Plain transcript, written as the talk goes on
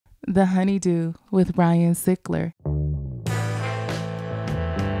The HoneyDew with Ryan Sickler.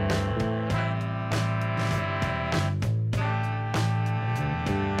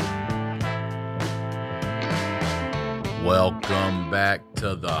 Welcome back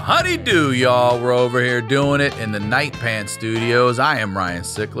to the HoneyDew, y'all. We're over here doing it in the Night Pants Studios. I am Ryan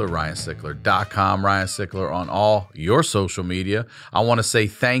Sickler, RyanSickler.com, Ryan Sickler on all your social media. I want to say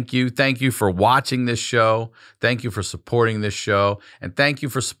thank you. Thank you for watching this show. Thank you for supporting this show. And thank you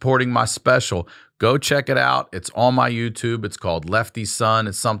for supporting my special. Go check it out. It's on my YouTube. It's called Lefty's Son.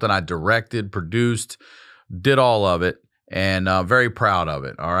 It's something I directed, produced, did all of it, and very proud of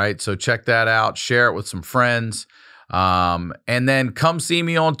it. All right, so check that out. Share it with some friends. And then come see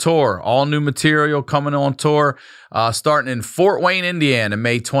me on tour. All new material coming on tour, starting in Fort Wayne, Indiana,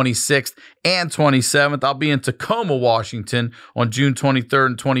 May 26th and 27th. I'll be in Tacoma, Washington on June 23rd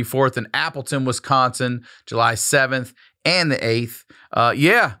and 24th, and Appleton, Wisconsin, July 7th and the 8th.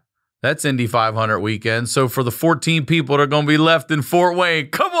 Yeah, that's Indy 500 weekend. So for the 14 people that are going to be left in Fort Wayne,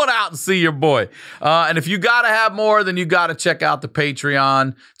 come on out and see your boy. And if you got to have more, then you got to check out the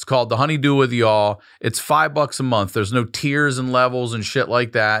Patreon. It's called The HoneyDew with Y'all. It's $5 a month. There's no tiers and levels and shit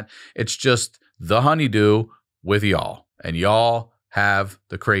like that. It's just The HoneyDew with Y'all. And y'all have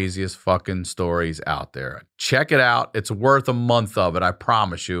the craziest fucking stories out there. Check it out. It's worth a month of it, I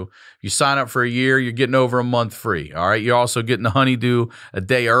promise you. You sign up for a year, you're getting over a month free, all right? You're also getting the HoneyDew a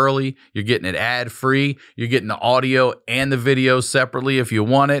day early. You're getting it ad-free. You're getting the audio and the video separately if you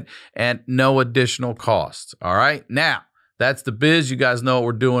want it, and no additional costs, all right? Now, that's the biz. You guys know what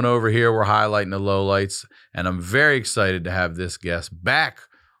we're doing over here. We're highlighting the lowlights, and I'm very excited to have this guest back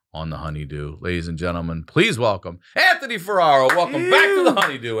on the HoneyDew. Ladies and gentlemen, please welcome Anthony Ferraro. Welcome back to the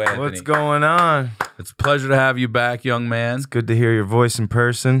HoneyDew, Anthony. What's going on? It's a pleasure to have you back, young man. It's good to hear your voice in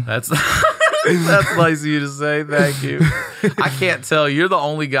person. That's that's nice of you to say. Thank you. I can't tell. You're the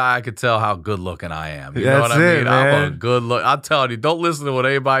only guy I could tell how good looking I am. You know what I mean? Man. I'm a good look. I'm telling you, don't listen to what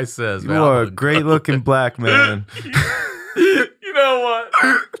anybody says, man. You are a great looking black man. You know what?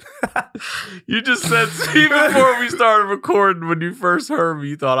 You just said, even before we started recording, when you first heard me,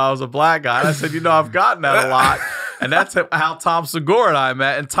 you thought I was a black guy. And I said, you know, I've gotten that a lot. And that's how Tom Segura and I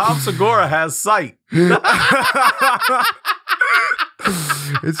met. And Tom Segura has sight.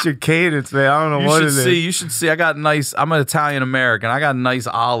 It's your cadence, man. I don't know what it is. You should see. I got nice. I'm an Italian American. I got nice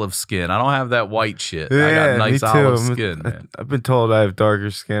olive skin. I don't have that white shit. I got nice olive skin, man. I've been told I have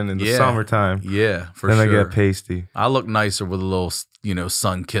darker skin in the summertime. Yeah, for then sure. Then I get pasty. I look nicer with a little,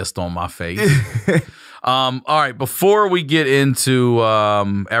 sun kissed on my face. All right, before we get into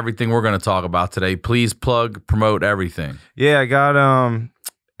everything we're going to talk about today, please promote everything. Yeah, I got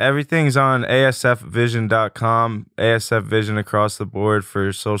everything's on asfvision.com, ASF Vision across the board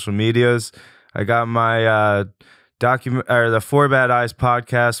for social medias. I got my the Four Bad Eyes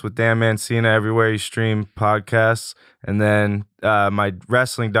podcast with Dan Mancina everywhere you stream podcasts, and then my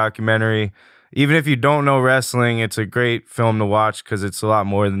wrestling documentary. Even if you don't know wrestling, it's a great film to watch because it's a lot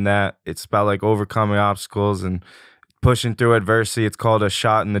more than that. It's about like overcoming obstacles and pushing through adversity. It's called A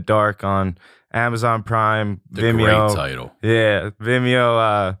Shot in the Dark on Amazon Prime, Vimeo. Great title. Yeah,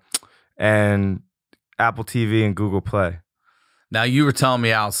 Vimeo and Apple TV and Google Play. Now, you were telling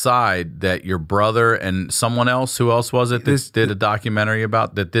me outside that your brother and someone else, who else was it that did a documentary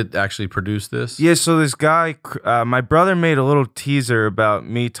about, that did actually produce this? Yeah, so this guy, my brother made a little teaser about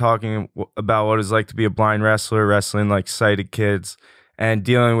me talking about what it's like to be a blind wrestler, wrestling like sighted kids, and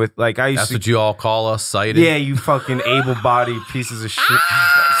dealing with, like, I used That's to... what you all call us, sighted? Yeah, you fucking able-bodied pieces of shit.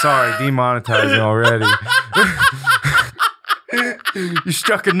 Sorry, demonetizing already. You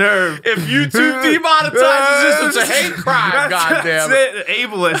struck a nerve. If YouTube demonetizes this, it's a hate crime, goddamn. That's it,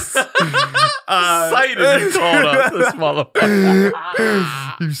 ableist. Sighted, you called us, this motherfucker.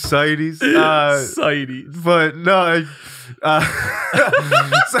 You sighties. Sighties. But no,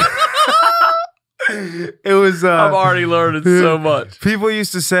 it was... I'm already learning so much. People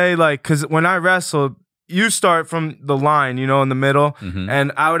used to say, like, because when I wrestled, you start from the line, in the middle,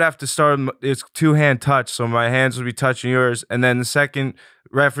 and I would have to start, it's two-hand touch, so my hands would be touching yours, and then the second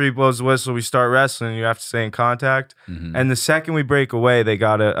referee blows the whistle, we start wrestling, you have to stay in contact, and the second we break away, they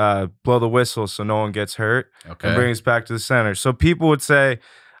got to blow the whistle so no one gets hurt, and bring us back to the center. So people would say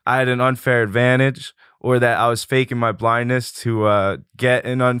I had an unfair advantage, or that I was faking my blindness to get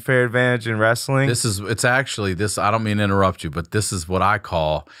an unfair advantage in wrestling. It's actually, I don't mean to interrupt you, but this is what I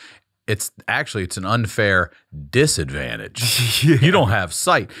call... It's an unfair disadvantage. Yeah. You don't have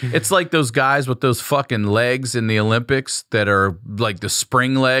sight. It's like those guys with those fucking legs in the Olympics that are like the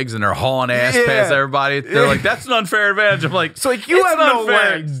spring legs and they're hauling ass past everybody. They're like, that's an unfair advantage. I'm like, it's like, you have no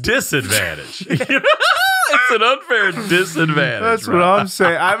unfair legs. Disadvantage. It's an unfair disadvantage. That's what I'm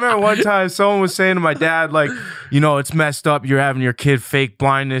saying. I remember one time someone was saying to my dad, like, it's messed up. You're having your kid fake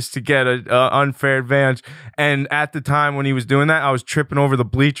blindness to get an unfair advantage. And at the time when he was doing that, I was tripping over the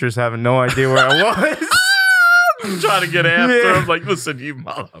bleachers, having no idea where I was. I'm trying to get after him. Like, listen, you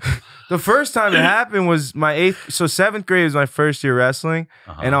mother. The first time it happened was my 7th grade was my first year wrestling,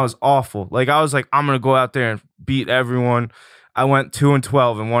 and I was awful. Like, I was like, I'm going to go out there and beat everyone. I went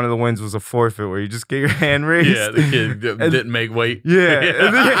 2-12, and one of the wins was a forfeit where you just get your hand raised. Yeah, the kid didn't make weight.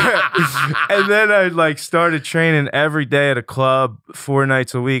 Yeah. And then I like started training every day at a club 4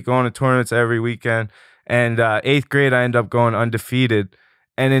 nights a week, going to tournaments every weekend. And 8th grade, I ended up going undefeated.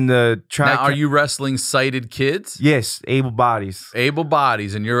 And in the now, are you wrestling sighted kids? Yes, able bodies. Able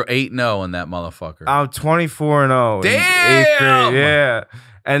bodies, and you're 8-0 in that motherfucker. I'm 24-0. Damn! In 8th grade, yeah.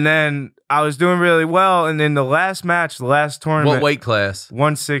 And then I was doing really well, and in the last match, the last tournament. What weight class?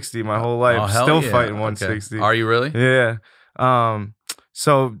 160 my whole life. Oh, hell Still yeah. fighting 160. Okay. Are you really? Yeah.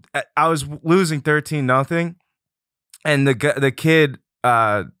 So I was losing 13-0, and the kid,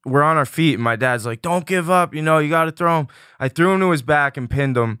 we're on our feet, and my dad's like, "Don't give up, you got to throw him." I threw him to his back and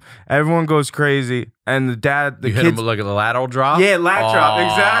pinned him. Everyone goes crazy, and the you hit him with like a lateral drop. Yeah, lat drop,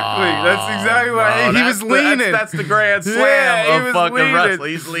 exactly. That's exactly what he was leaning. That's the grand slam of fucking leaning.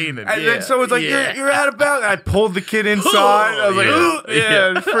 Wrestling. He's leaning, and then someone's like, "You're out of bounds." I pulled the kid inside. I was like,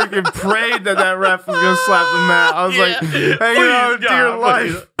 freaking prayed that ref was gonna slap the mat. I was like, hanging on to your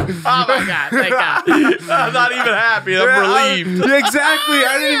life. Oh my God, thank God. I'm not even happy. I'm relieved. Exactly.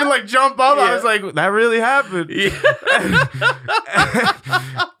 I didn't even like jump up. I was like, that really happened.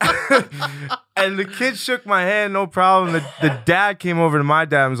 And the kid shook my hand, no problem. The dad came over to my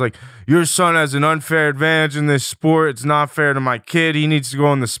dad and was like, "Your son has an unfair advantage in this sport. It's not fair to my kid. He needs to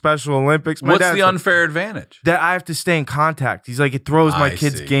go in the Special Olympics." What's the unfair advantage? That I have to stay in contact. He's like, it throws my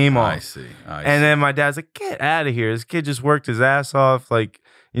kid's game off. I see. And then my dad's like, "Get out of here. This kid just worked his ass off. Like,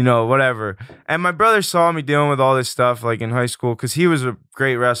 whatever." And my brother saw me dealing with all this stuff like in high school because he was a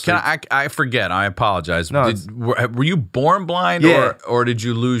great wrestler. I forget. I apologize. No, were you born blind or did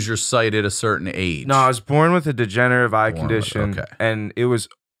you lose your sight at a certain age? No, I was born with a degenerative eye condition. And it was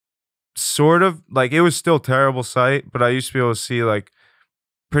sort of like, it was still terrible sight, but I used to be able to see like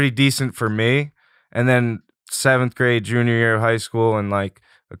pretty decent for me. And then 7th grade, junior year of high school, and like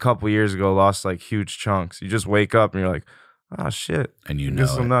a couple years ago, lost like huge chunks. You just wake up and you're like, "Oh shit!" And I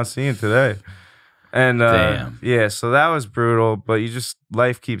guess I'm not seeing today. And damn, yeah, so that was brutal. But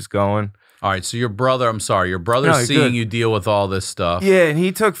life keeps going. All right, so your brother's seeing you deal with all this stuff. Yeah, and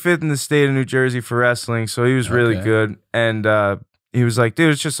he took 5th in the state of New Jersey for wrestling, so he was really good. And he was like,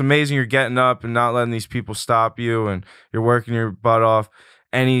 "Dude, it's just amazing you're getting up and not letting these people stop you, and you're working your butt off."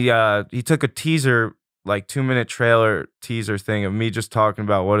 And he took a teaser, like 2-minute trailer teaser thing of me just talking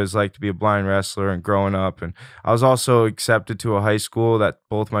about what it's like to be a blind wrestler and growing up. And I was also accepted to a high school that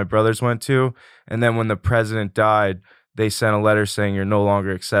both my brothers went to. And then when the president died, they sent a letter saying, "You're no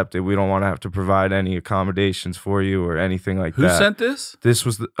longer accepted. We don't want to have to provide any accommodations for you or anything like that." Who sent this? This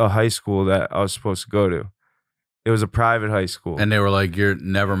was a high school that I was supposed to go to. It was a private high school. And they were like, "You're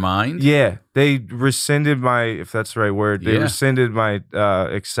never mind?" Yeah. They rescinded my, if that's the right word, they rescinded my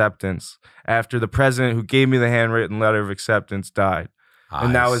acceptance after the president who gave me the handwritten letter of acceptance died.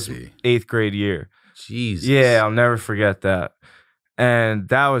 And that was 8th grade year. Jesus. Yeah, I'll never forget that. And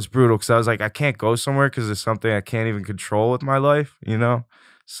that was brutal because I was like, I can't go somewhere because it's something I can't even control with my life,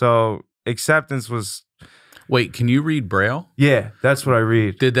 So acceptance was... Wait, can you read Braille? Yeah, that's what I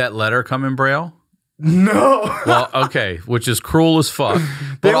read. Did that letter come in Braille? No. Well, okay, which is cruel as fuck.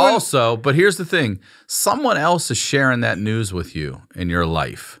 But here's the thing. Someone else is sharing that news with you in your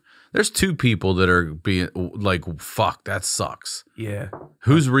life. There's 2 people that are being like, "Fuck, that sucks." Yeah.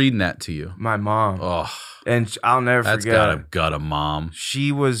 Who's reading that to you? My mom. Oh. And I'll never forget. That's gotta gut a mom.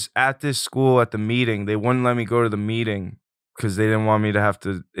 She was at this school at the meeting. They wouldn't let me go to the meeting because they didn't want me to have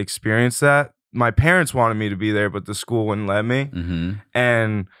to experience that. My parents wanted me to be there, but the school wouldn't let me. Mm-hmm.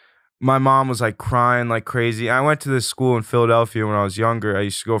 And my mom was like crying like crazy. I went to this school in Philadelphia when I was younger. I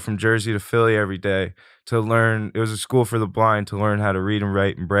used to go from Jersey to Philly every day to learn. It was a school for the blind to learn how to read and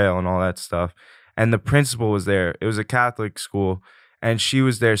write and Braille and all that stuff. And the principal was there. It was a Catholic school. And she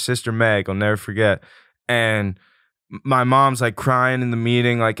was there, Sister Meg, I'll never forget. And my mom's like crying in the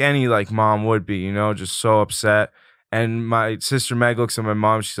meeting like any like mom would be, just so upset. And my Sister Meg looks at my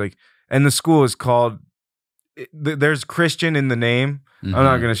mom. She's like, and the school is called, there's Christian in the name. Mm-hmm. I'm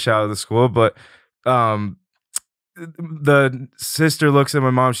not going to shout at the school, but the sister looks at my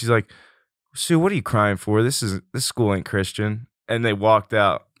mom. She's like, "Sue, what are you crying for? This school ain't Christian." And they walked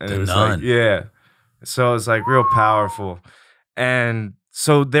out. And it was like, yeah. So it's like real powerful. And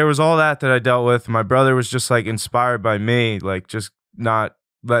so there was all that I dealt with. My brother was just like inspired by me, like just not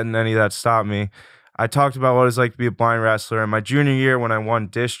letting any of that stop me. I talked about what it's like to be a blind wrestler. And my junior year, when I won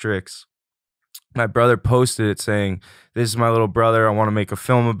districts, my brother posted it saying, "This is my little brother. I want to make a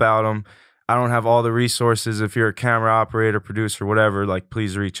film about him. I don't have all the resources. If you're a camera operator, producer, whatever, like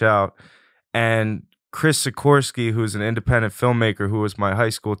please reach out." And Chris Sikorsky, who's an independent filmmaker, who was my high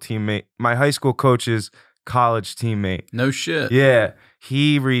school teammate, my high school coach's college teammate. No shit. Yeah.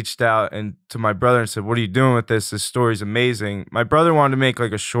 He reached out and to my brother and said, "What are you doing with this? This story's amazing." My brother wanted to make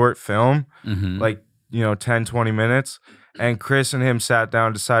like a short film, like, 10, 20 minutes. And Chris and him sat down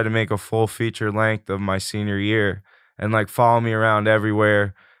and decided to make a full feature length of my senior year and like follow me around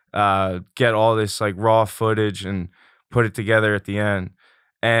everywhere, get all this like raw footage and put it together at the end.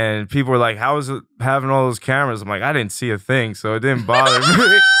 And people were like, "How is it having all those cameras?" I'm like, "I didn't see a thing, so it didn't bother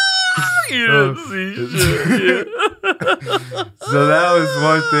me." You didn't see shit. So that was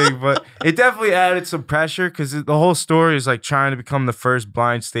one thing, but it definitely added some pressure because the whole story is like trying to become the first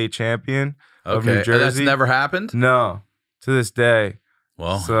blind state champion of New Jersey. That's never happened? No, to this day.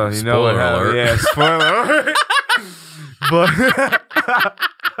 Well, so you know spoiler what happened. alert. Yeah, spoiler alert. But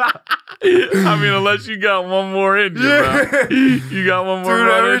I mean, unless you got one more in you, bro. You got one more. Dude,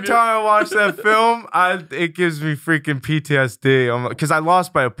 run every in you? time I watch that film, it gives me freaking PTSD. Because I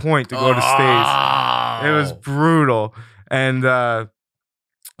lost by a point to go to states. It was brutal. And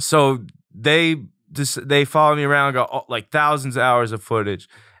so they followed me around, got like thousands of hours of footage.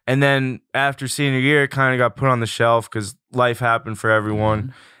 And then after senior year, it kind of got put on the shelf because life happened for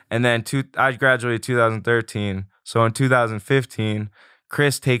everyone. And then I graduated 2013. So in 2015,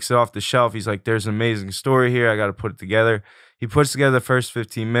 Chris takes it off the shelf. He's like, "There's an amazing story here. I got to put it together." He puts together the first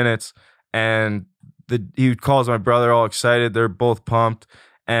 15 minutes, and he calls my brother all excited. They're both pumped.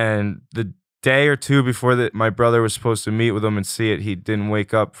 And the day or two before my brother was supposed to meet with him and see it, he didn't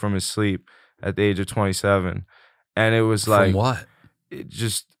wake up from his sleep at the age of 27. And it was like, from what? It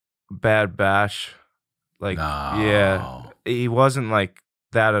just bad bash. Like, No. yeah, he wasn't like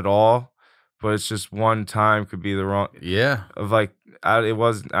that at all. But it's just one time could be the wrong. Yeah. Of like, it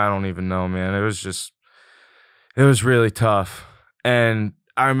wasn't, I don't even know, man. It was really tough. And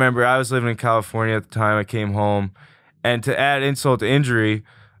I remember I was living in California at the time. I came home. And to add insult to injury,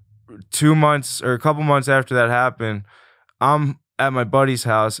 2 months or a couple months after that happened, I'm at my buddy's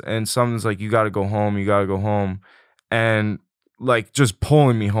house and someone's like, "You got to go home. You got to go home." And like just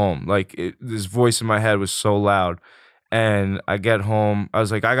pulling me home. Like this voice in my head was so loud. And I get home. I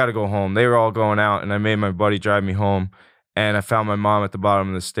was like, "I got to go home." They were all going out, and I made my buddy drive me home. And I found my mom at the bottom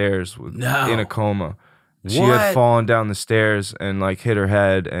of the stairs in a coma. She had fallen down the stairs and like hit her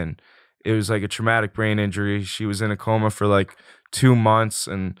head, and it was like a traumatic brain injury. She was in a coma for like 2 months,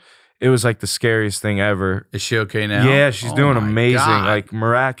 and it was like the scariest thing ever. Is she okay now? Yeah, she's doing amazing, God. like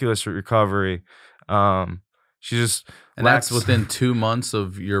miraculous recovery. She just and that's within 2 months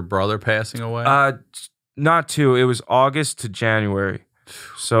of your brother passing away. Not 2. It was August to January,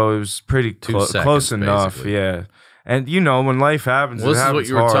 so it was pretty close enough. Basically. Yeah. And you know, when life happens, well, it this is happens what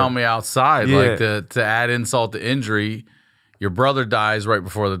you were hard. telling me outside. Yeah. Like to add insult to injury, your brother dies right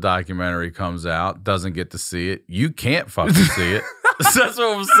before the documentary comes out. Doesn't get to see it. You can't fucking see it. That's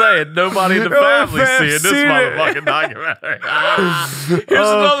what I'm saying. Nobody in the family seeing this motherfucking documentary. Here's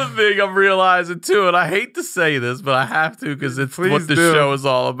another thing I'm realizing too, and I hate to say this, but I have to because it's what the show is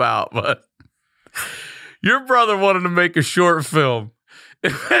all about. But your brother wanted to make a short film.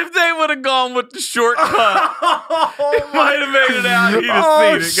 If they would have gone with the shortcut, it might have made it out. He'd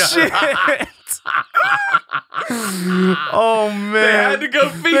have seen it. Oh man! They had to go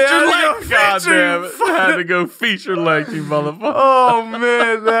feature length. God damn it! They had to go feature length, you motherfucker. Oh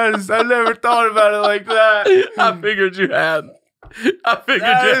man, I never thought about it like that. I figured you had.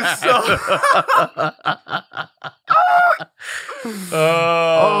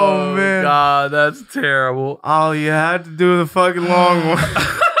 Oh man! God, that's terrible. Oh, you had to do the fucking long one.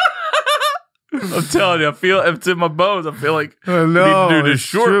 I'm telling you, I feel it's in my bones. I feel like I we know, need to do this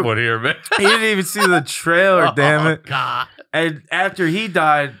short true. one here, man. He didn't even see the trailer. Damn it! God. And after he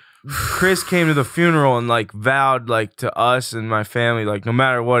died, Chris came to the funeral and like vowed like to us and my family, like no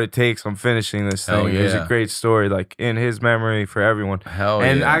matter what it takes, I'm finishing this thing. Hell yeah. It was a great story, like in his memory for everyone. Hell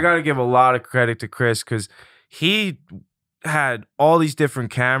and yeah. I got to give a lot of credit to Chris because he had all these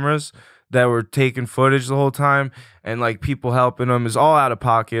different cameras that were taking footage the whole time, and like people helping him. Is all out of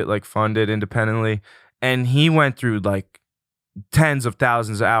pocket, like funded independently. And he went through like tens of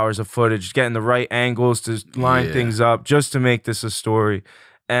thousands of hours of footage, getting the right angles to line things up just to make this a story.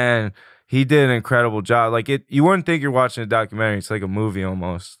 And he did an incredible job. Like you wouldn't think you're watching a documentary. It's like a movie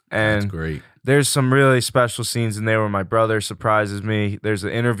almost. And That's great. There's some really special scenes in there where my brother surprises me. There's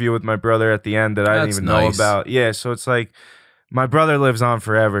an interview with my brother at the end that I didn't even know about. Yeah, so it's like my brother lives on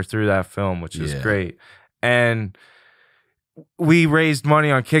forever through that film, which is great. And we raised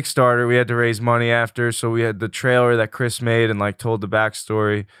money on Kickstarter. We had to raise money after, so we had the trailer that Chris made and like told the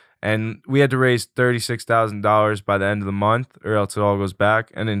backstory. And we had to raise $36,000 by the end of the month, or else it all goes back.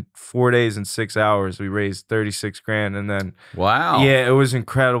 And in 4 days and 6 hours, we raised 36 grand. And then, wow, yeah, it was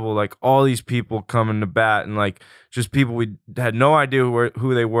incredible. Like all these people coming to bat, and like just people we had no idea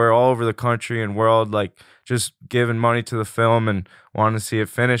who they were, all over the country and world, like just giving money to the film and wanting to see it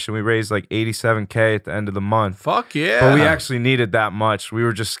finish. And we raised like $87K at the end of the month. Fuck yeah! But we actually needed that much. We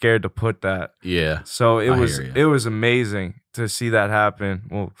were just scared to put that. Yeah. So it was amazing to see that happen.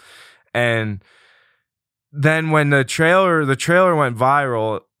 Well, and then when the trailer went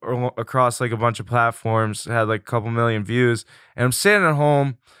viral across like a bunch of platforms, had like a couple million views, and I'm sitting at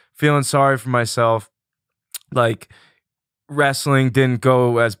home feeling sorry for myself. Like wrestling didn't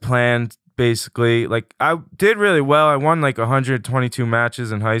go as planned. Basically, like I did really well. I won like 122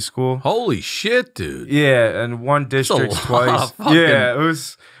 matches in high school. Holy shit, dude! Yeah, and won districts twice. Yeah, it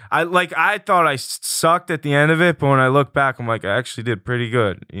was. I thought I sucked at the end of it, but when I look back, I'm like, I actually did pretty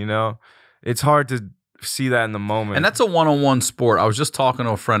good. You know, it's hard to see that in the moment. And that's a one-on-one sport. I was just talking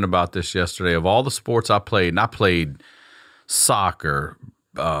to a friend about this yesterday. Of all the sports I played, and I played soccer,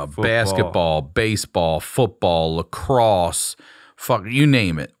 basketball, baseball, football, lacrosse, fuck, you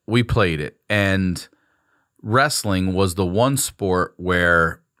name it. We played it. And wrestling was the one sport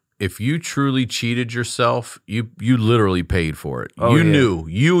where if you truly cheated yourself, you literally paid for it. You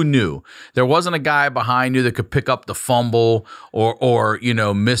knew. There wasn't a guy behind you that could pick up the fumble or you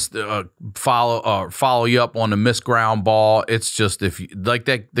know, miss follow you up on the missed ground ball. It's just if you, like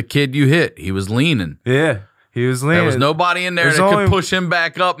the kid you hit, he was leaning. Yeah. He was leaning. There was nobody in there that could push him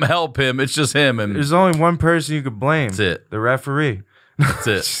back up and help him. It's just him. And there's only one person you could blame. That's it. The referee. That's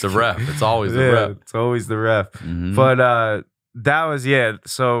it. The ref. It's always the ref. It's always the ref. But that was,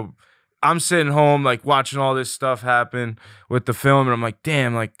 so I'm sitting home like watching all this stuff happen with the film, and I'm like,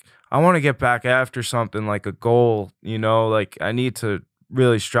 damn, like I want to get back after something, like a goal, you know, like I need to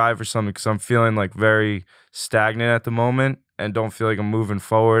really strive for something because I'm feeling like very stagnant at the moment and don't feel like I'm moving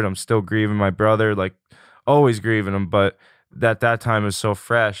forward. I'm still grieving my brother, like always grieving him, but that time is so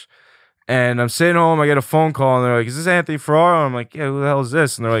fresh. And I'm sitting home, I get a phone call, and they're like, "Is this Anthony Ferraro?" And I'm like, "Yeah, who the hell is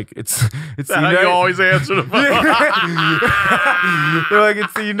this?" And they're like, "It's the you always answer the phone. They're like,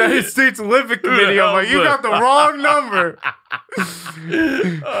 "It's the United States Olympic Committee." I'm like, "You got the wrong number."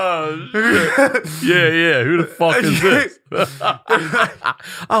 Oh, shit. Yeah. Who the fuck is this?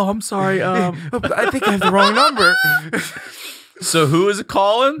 Oh, I'm sorry. I think I have the wrong number. So who is it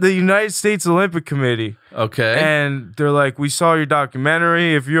calling? The United States Olympic Committee. Okay. And they're like, "We saw your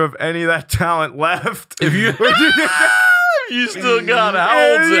documentary. If you have any of that talent left." If you you still got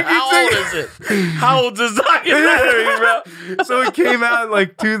it. How old is it? How old is documentary, bro? So it came out in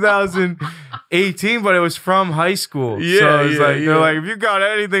like 2018, but it was from high school. Yeah, so it's they're like, "If you got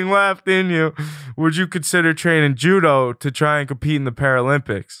anything left in you, would you consider training judo to try and compete in the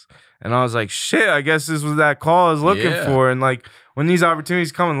Paralympics?" And I was like, shit, I guess this was that call I was looking for. And like, when these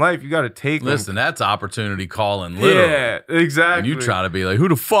opportunities come in life, you got to take them. Listen, that's opportunity calling literally. Yeah, exactly. And you try to be like, who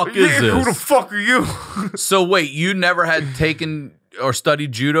the fuck is this? Who the fuck are you? So wait, you never had taken or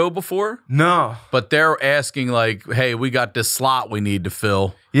studied judo before? No. But they're asking like, hey, we got this slot we need to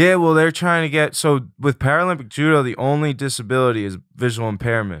fill. Yeah, well, they're trying to get, so with Paralympic judo, the only disability is visual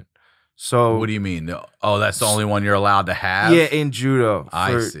impairment. So what do you mean? Oh, that's the only one you're allowed to have? Yeah, in judo.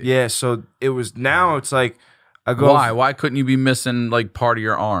 I see. Yeah, so it was, now it's like, I go. Why? Why couldn't you be missing like part of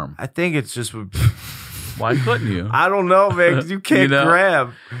your arm? I think it's just. Why couldn't you? I don't know, man, because you can't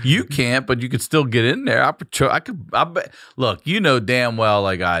grab. You can't, but you could still get in there. I bet. Look, you know damn well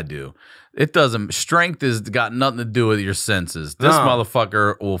like I do. It doesn't. Strength has got nothing to do with your senses. This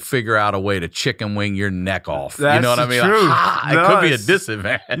motherfucker will figure out a way to chicken wing your neck off. That's you know what I mean? True. Like, it could be a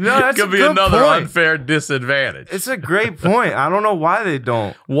disadvantage. No, it could be another unfair disadvantage. It's a great point. I don't know why they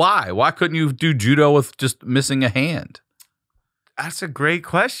don't. Why? Why couldn't you do judo with just missing a hand? That's a great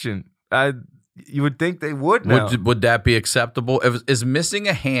question. You would think they would now. Would that be acceptable? Is missing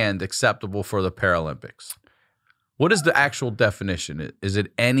a hand acceptable for the Paralympics? What is the actual definition? Is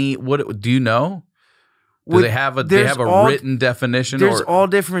it any? What do you know? Do they have a written definition? There's all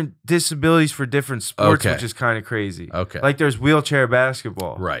different disabilities for different sports, which is kind of crazy. Okay, like there's wheelchair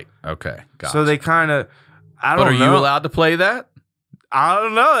basketball. Right. Okay. Gotcha. So they kind of, I don't know. But are you allowed to play that? I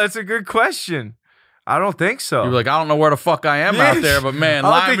don't know. That's a good question. I don't think so. You're like, I don't know where the fuck I am out there, but man,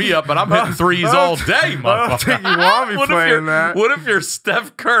 line me up, and I'm hitting threes all day, motherfucker. I don't think you want me playing that. What if you're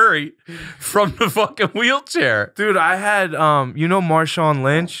Steph Curry from the fucking wheelchair? Dude, I had, you know Marshawn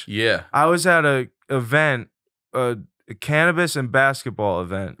Lynch? Yeah. I was at a event, a cannabis and basketball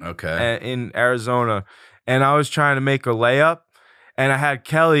event in Arizona, and I was trying to make a layup. And I had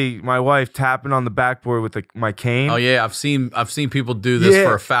Kelly, my wife, tapping on the backboard with my cane. Oh yeah, I've seen people do this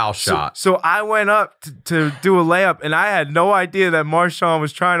for a foul shot. So I went up to do a layup, and I had no idea that Marshawn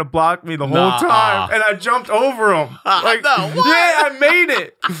was trying to block me the whole time, and I jumped over him. Like, no, what? Yeah, I made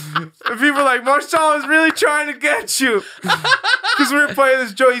it. And people were like, Marshawn was really trying to get you because we were playing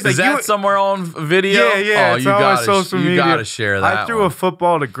this joke. He's Is like, that somewhere on video? Yeah. Oh, it's on my social media. You gotta share that. I threw a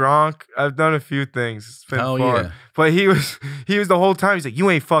football to Gronk. I've done a few things. It's been fun. Yeah. But he was the whole time. He's like, you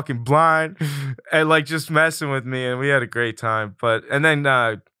ain't fucking blind, and like just messing with me, and we had a great time. And then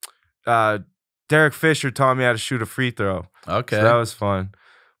Derek Fisher taught me how to shoot a free throw. Okay, so that was fun.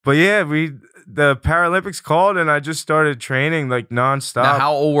 But yeah, the Paralympics called, and I just started training like nonstop. Now,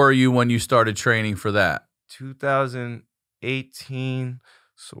 how old were you when you started training for that? 2018.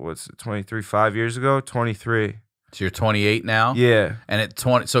 So what's it? 23, 5 years ago. 23. So you're 28 now? Yeah. And at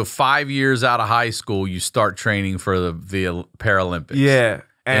 20, so 5 years out of high school, you start training for the Paralympics. Yeah.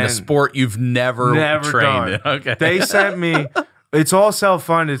 In a sport you've never trained in. Okay. They sent me, it's all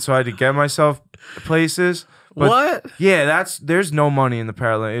self-funded, so I had to get myself places. But what? Yeah, there's no money in the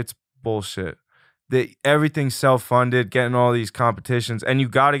Paralympics. It's bullshit. Everything's self-funded, getting all these competitions, and you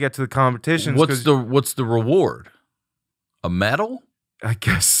got to get to the competitions. What's the reward? A medal? I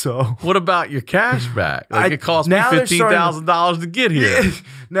guess so. What about your cash back? Like it cost me $15,000 to get here. Yeah,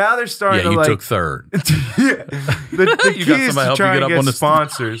 now they're starting to you like took third. Yeah. The key is to try and get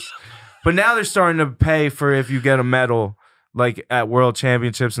sponsors. But now they're starting to pay for if you get a medal, like at world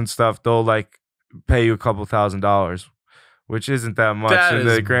championships and stuff, they'll like pay you a couple $1,000s, which isn't that much in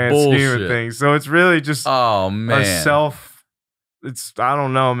the grand scheme of things. So it's really just I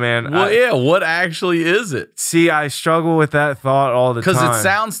don't know, man. Well, what actually is it? See, I struggle with that thought all the time. Because it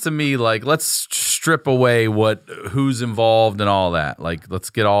sounds to me like, let's strip away who's involved and all that. Like,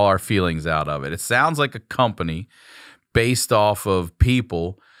 let's get all our feelings out of it. It sounds like a company based off of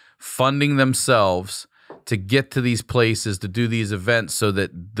people funding themselves to get to these places, to do these events so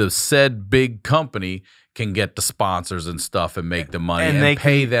that the said big company can get the sponsors and stuff and make the money and they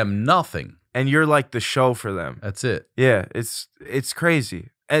pay them nothing. And you're like the show for them. That's it. Yeah, it's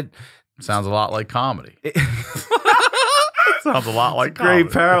crazy. And sounds a lot like comedy. Sounds a lot like comedy.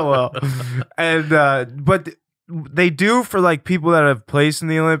 Great parallel. And but they do for like people that have placed in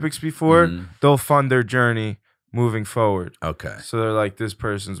the Olympics before. They'll fund their journey moving forward. Okay. So they're like, this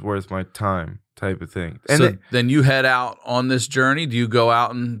person's worth my time type of thing. And so then you head out on this journey. Do you go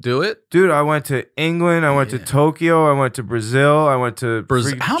out and do it? Dude, I went to England. I went to Tokyo. I went to Brazil. I went to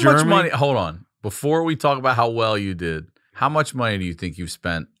Brazil. How Germany. much money? Hold on. Before we talk about how well you did, how much money do you think you've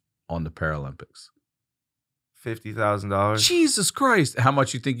spent on the Paralympics? $50,000. Jesus Christ. How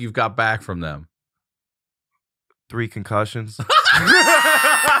much you think you've got back from them? 3 concussions.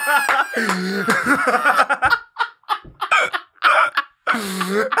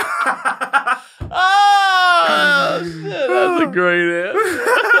 Oh, shit, that's a great answer.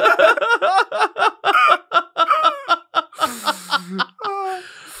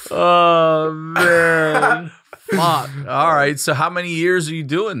 Oh, man. Fuck. All right, so how many years are you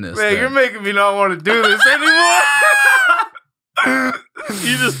doing this? Man, you're making me not want to do this anymore.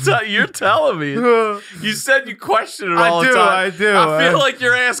 You're telling me. You said you question it all the time. I do. I feel like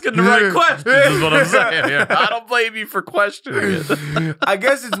you're asking the right questions is what I'm saying here. I don't blame you for questioning it. I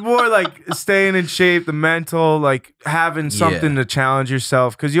guess it's more like staying in shape, the mental, like having something to challenge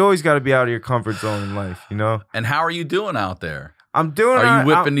yourself, because you always got to be out of your comfort zone in life, you know? And how are you doing out there? I'm doing. Are you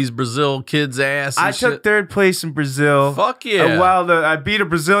whipping these Brazil kids' ass? And I took 3rd place in Brazil. Fuck yeah! While I beat a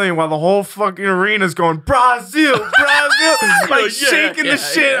Brazilian, while the whole fucking arena's going Brazil, Brazil, like shaking the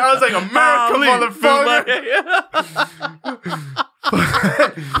shit. I was like, America,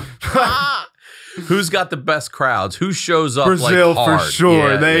 motherfucker. Who's got the best crowds? Who shows up? Brazil like hard? For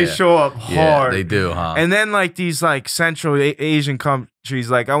sure. They show up hard. Yeah, they do, huh? And then like these like Central Asian countries,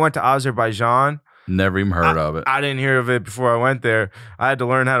 like I went to Azerbaijan. Never even heard of it. I didn't hear of it before I went there. I had to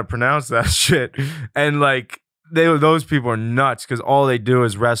learn how to pronounce that shit. And like those people are nuts because all they do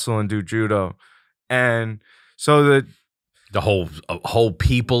is wrestle and do judo. And so the whole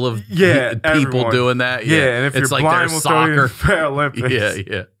people of people everyone. Doing that. Yeah, and if it's you're like blind, we'll soccer Paralympics.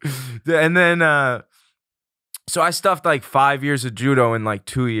 Yeah. And then so I stuffed like 5 years of judo in like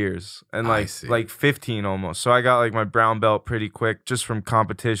 2 years and like 15 almost. So I got like my brown belt pretty quick just from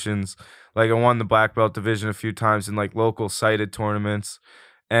competitions. Like I won the black belt division a few times in like local sighted tournaments.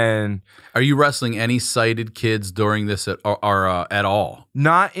 And are you wrestling any sighted kids during this at all?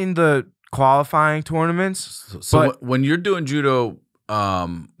 Not in the qualifying tournaments. So when you're doing judo,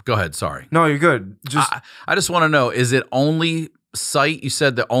 go ahead. Sorry. No, you're good. I just want to know, is it only sight? You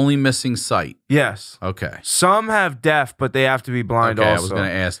said the only missing sight. Yes. Okay. Some have deaf, but they have to be blind also. I was going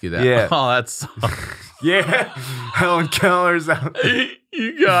to ask you that. Yeah. Oh, that's... Yeah. Helen Keller's out.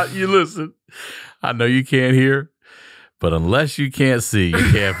 You listen. I know you can't hear, but unless you can't see,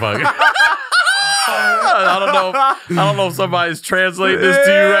 you can't fucking... I don't know if somebody's translating this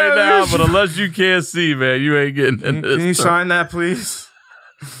to you right now, but unless you can't see, man, you ain't getting in this. Can you sign that, please?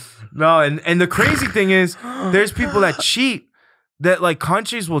 No, and the crazy thing is, there's people that cheat. That like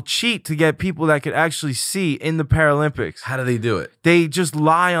countries will cheat to get people that could actually see in the Paralympics. How do they do it? They just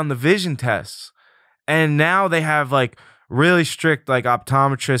lie on the vision tests. And now they have like really strict like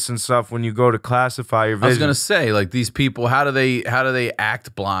optometrists and stuff when you go to classify your vision. I was gonna say, like, these people, how do they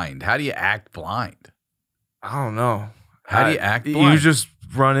act blind? How do you act blind? I don't know. How do you act blind? You just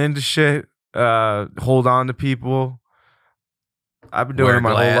run into shit, hold on to people. I've been doing it my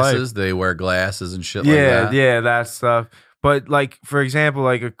whole life. They wear glasses and shit like that. Yeah, that stuff. But like, for example,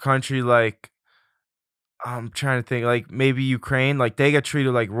 like a country like, I'm trying to think, like maybe Ukraine, like they get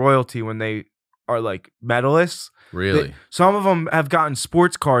treated like royalty when they are like medalists. Really? Some of them have gotten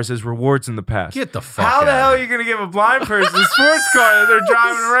sports cars as rewards in the past. Get the fuck How out the hell of are you going to give a blind person a sports car that they're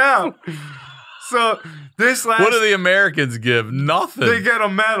driving around? So this last... What do the Americans give? Nothing. They get a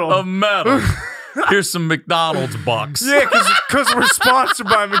medal. A medal. Here's some McDonald's bucks. Yeah, because we're sponsored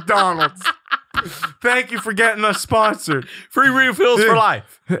by McDonald's. Thank you for getting us sponsored. Free refills for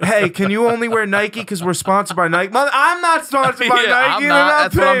life. Hey, can you only wear Nike because we're sponsored by Nike? I'm not sponsored by Nike. I'm They're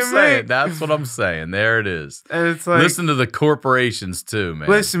not. That's what I'm saying. Me. That's what I'm saying. There it is. And it's like, listen to the corporations too, man.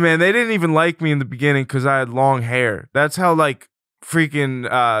 Listen, man, they didn't even like me in the beginning because I had long hair. That's how like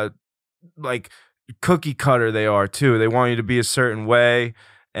freaking like cookie cutter they are too. They want you to be a certain way.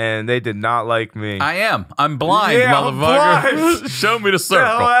 And they did not like me. I'm blind, yeah, motherfucker. I'm blind. Show me the circle.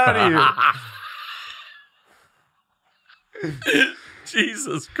 Get the hell out of here.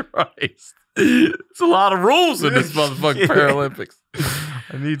 Jesus Christ. It's a lot of rules in this motherfucking Paralympics.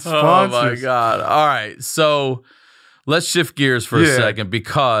 I need sponsors. Oh, my God. All right. So let's shift gears for a second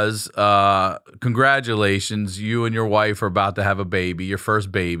because congratulations. You and your wife are about to have a baby, your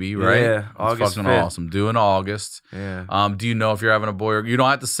first baby, right? Yeah, August fucking 5th. Awesome. Due in August. Yeah. Do you know if you're having a boy or you don't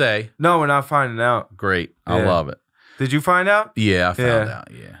have to say? No, we're not finding out. Great. I love it. Did you find out? Yeah, I found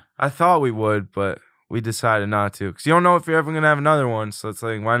out. Yeah. I thought we would, but we decided not to because you don't know if you're ever gonna have another one. So it's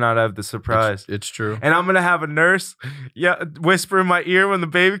like, why not have the surprise? It's true. And I'm gonna have a nurse, whisper in my ear when the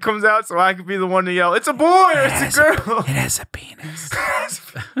baby comes out, so I can be the one to yell, "It's a boy or it's a girl." It has a penis.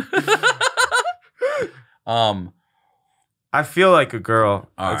 I feel like a girl.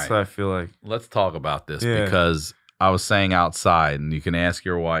 All That's right. what I feel like. Let's talk about this because I was saying outside, and you can ask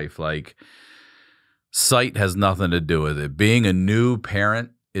your wife. Like, sight has nothing to do with it. Being a new parent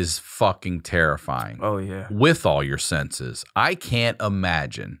is fucking terrifying. Oh, yeah. With all your senses. I can't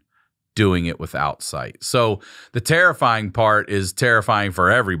imagine doing it without sight. So the terrifying part is terrifying for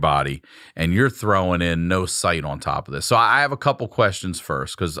everybody, and you're throwing in no sight on top of this. So I have a couple questions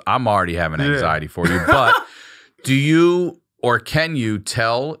first because I'm already having anxiety for you. But do you or can you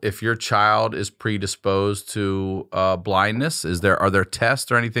tell if your child is predisposed to blindness? Are there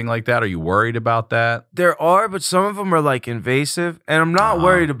tests or anything like that? Are you worried about that? There are, but some of them are like invasive, and I'm not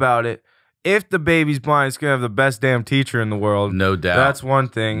worried about it. If the baby's blind, it's gonna have the best damn teacher in the world. No doubt. That's one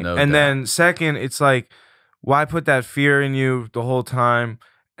thing. No and doubt. then second, it's like, why put that fear in you the whole time?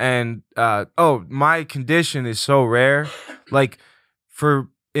 And my condition is so rare. Like,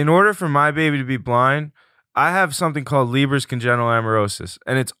 in order for my baby to be blind, I have something called Leber's congenital amaurosis,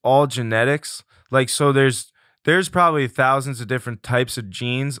 and it's all genetics. Like, so there's probably thousands of different types of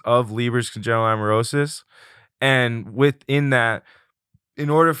genes of Leber's congenital amaurosis, and within that, in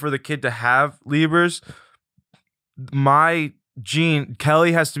order for the kid to have Leber's, my gene,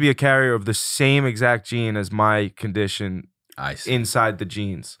 Kelly has to be a carrier of the same exact gene as my condition inside the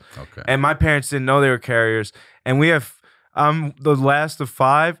genes. Okay. And my parents didn't know they were carriers, and I'm the last of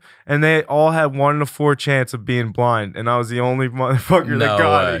 5, and they all had 1 in 4 chance of being blind, and I was the only motherfucker that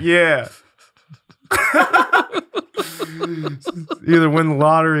got it. Yeah. Either win the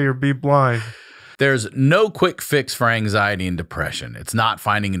lottery or be blind. There's no quick fix for anxiety and depression. It's not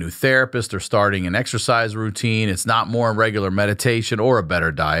finding a new therapist or starting an exercise routine. It's not more regular meditation or a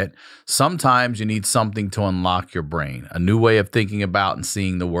better diet. Sometimes you need something to unlock your brain, a new way of thinking about and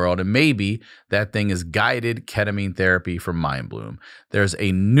seeing the world, and maybe that thing is guided ketamine therapy from Mindbloom. There's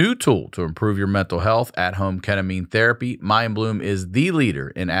a new tool to improve your mental health, at-home ketamine therapy. Mindbloom is the leader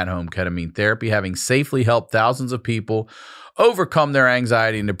in at-home ketamine therapy, having safely helped thousands of people overcome their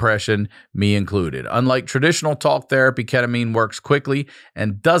anxiety and depression, me included. Unlike traditional talk therapy, ketamine works quickly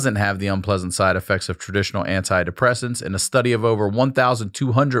and doesn't have the unpleasant side effects of traditional antidepressants. In a study of over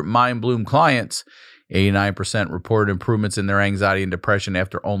 1,200 Mindbloom clients, 89% reported improvements in their anxiety and depression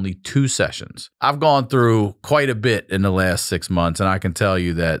after only 2 sessions. I've gone through quite a bit in the last 6 months, and I can tell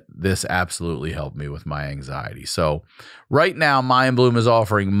you that this absolutely helped me with my anxiety. So right now, Mindbloom is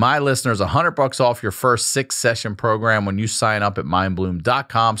offering my listeners $100 off your first 6-session program when you sign up at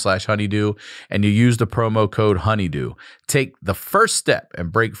mindbloom.com/honeydew and you use the promo code honeydew. Take the first step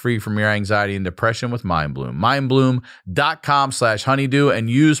and break free from your anxiety and depression with Mindbloom. Mindbloom.com/honeydew and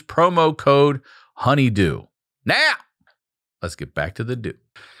use promo code honeydew. Now, let's get back to the do.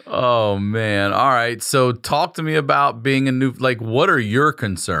 Oh, man. All right. So talk to me about being a new, like, what are your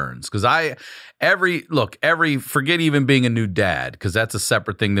concerns? Because forget even being a new dad, because that's a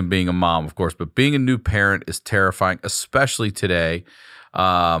separate thing than being a mom, of course, but being a new parent is terrifying, especially today.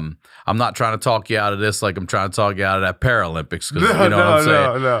 I'm not trying to talk you out of this like I'm trying to talk you out of that Paralympics, because you know what I'm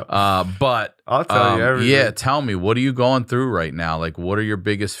saying? No. But I'll tell you everything. Yeah, tell me, what are you going through right now? Like, what are your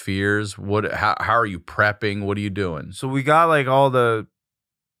biggest fears? How are you prepping? What are you doing? So we got like all the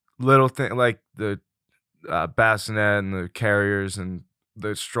little things, like the bassinet and the carriers and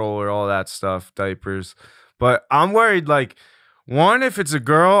the stroller, all that stuff, diapers. But I'm worried, like, one, if it's a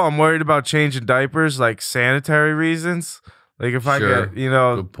girl, I'm worried about changing diapers, like sanitary reasons. Like if I get,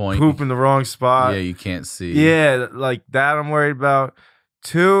 poop in the wrong spot. Yeah, you can't see. Yeah, like that I'm worried about.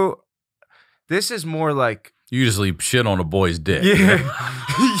 2, this is more like... You just leave shit on a boy's dick. Yeah.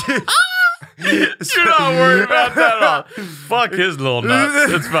 You're not worried about that at all. Fuck his little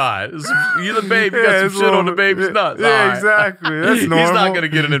nuts. It's fine. You the baby, got some shit on the baby's nuts. Yeah, right. Exactly. That's normal. He's not going to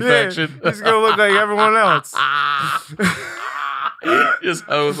get an infection. Yeah, he's going to look like everyone else. Just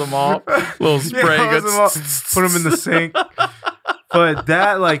hose them off. Little spray. Put them in the sink. But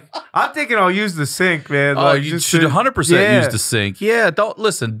that, like, I'm thinking I'll use the sink, man. Like, you should 100% use the sink. Yeah, don't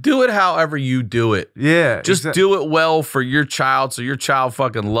listen. Do it however you do it. Yeah. Just do it well for your child, so your child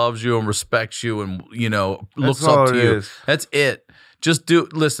fucking loves you and respects you and, looks up to you. That's it. Just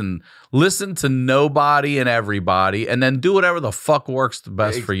listen to nobody and everybody, and then do whatever the fuck works the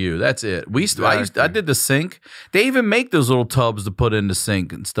best for you. That's it. I did the sink. They even make those little tubs to put in the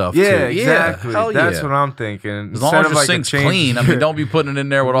sink and stuff. Yeah, too. exactly. Hell That's yeah. what I'm thinking. As long as your sink's clean. I mean, don't be putting it in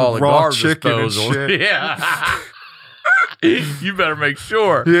there with all the garbage disposal. Yeah. You better make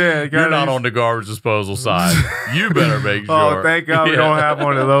sure you're not on the garbage disposal side. You better make sure. Oh, thank God we don't have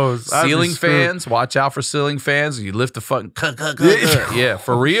one of those. Ceiling fans. Watch out for ceiling fans. You lift the fucking yeah,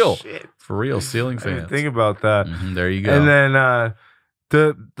 for real. For real, ceiling fans. Think about that. There you go. And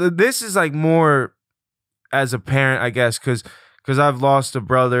then this is like more as a parent, I guess, because I've lost a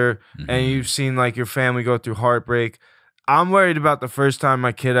brother and you've seen like your family go through heartbreak. I'm worried about the first time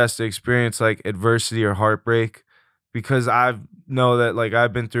my kid has to experience like adversity or heartbreak, because I know that like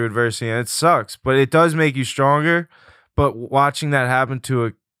I've been through adversity and it sucks, but it does make you stronger. But watching that happen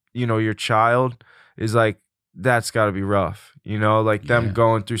to your child is like, that's got to be rough, like them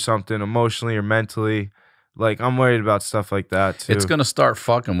going through something emotionally or mentally. Like, I'm worried about stuff like that too. It's going to start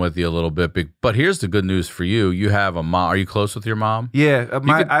fucking with you a little bit. But here's the good news for you. You have a mom. Are you close with your mom? Yeah.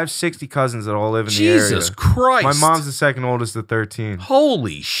 I have 60 cousins that all live in the area. Jesus Christ. My mom's the second oldest of 13.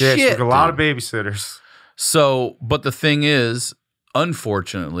 Holy shit. Yeah, she took a lot of babysitters. So, but the thing is,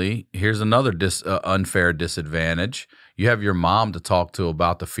 unfortunately, here's another unfair disadvantage. You have your mom to talk to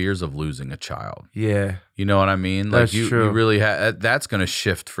about the fears of losing a child. Yeah. You know what I mean? That's like true. You really that's going to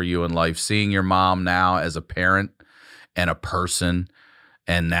shift for you in life. Seeing your mom now as a parent and a person,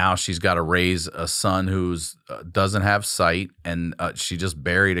 and now she's got to raise a son who's doesn't have sight, and she just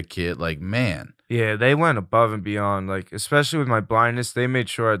buried a kid. Like, man. Yeah, they went above and beyond. Like, especially with my blindness, they made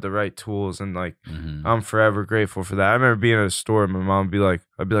sure I had the right tools, and like, I'm forever grateful for that. I remember being at a store, and my mom would be like,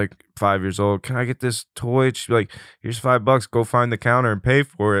 I'd be like 5 years old. Can I get this toy? She'd be like, here's $5. Go find the counter and pay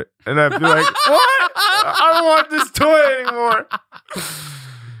for it. And I'd be like, what? I don't want this toy anymore.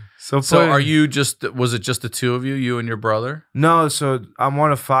 So are you was it just the two of you, you and your brother? No, so I'm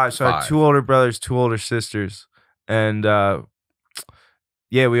one of 5. So I have 2 older brothers, 2 older sisters. And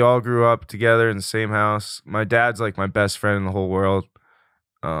yeah, we all grew up together in the same house. My dad's like my best friend in the whole world.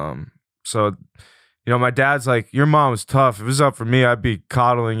 So, you know, my dad's like, your mom was tough. If it was up for me, I'd be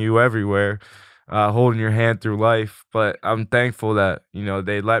coddling you everywhere, holding your hand through life. But I'm thankful that, you know,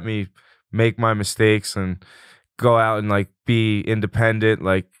 they let me make my mistakes and go out and like be independent.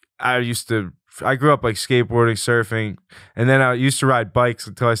 Like I grew up like skateboarding, surfing, and then I used to ride bikes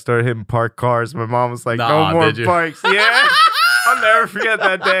until I started hitting parked cars. My mom was like, no more bikes. Yeah. I'll never forget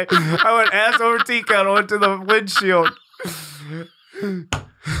that day. I went ass over tea kettle into the windshield.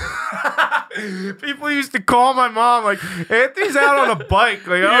 People used to call my mom like, Anthony's out on a bike.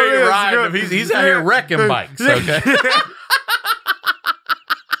 Like, You're right. He's out here wrecking bikes. Okay.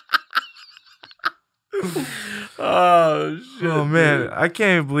 Oh shit! Oh man, dude. I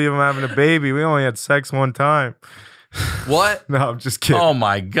can't even believe I'm having a baby. We only had sex one time. What? No, I'm just kidding. Oh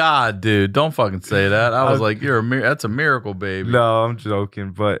my god, dude! Don't fucking say that. I was like, that's a miracle, baby. No, I'm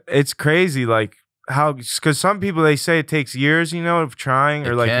joking, but it's crazy. Like how, because some people they say it takes years, you know, of trying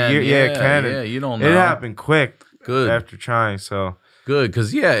or like a year. Yeah, it can. Yeah, you don't know. It happened quick. Good after trying. So good,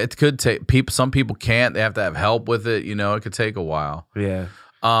 because yeah, it could take people. Some people can't. They have to have help with it. You know, it could take a while. Yeah.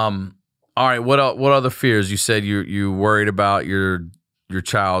 All right. What other fears? You said you worried about your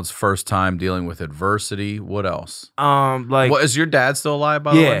child's first time dealing with adversity. What else? Like, what, is your dad still alive?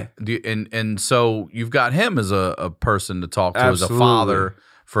 By the way, yeah. And so you've got him as a person to talk to, Absolutely. as a father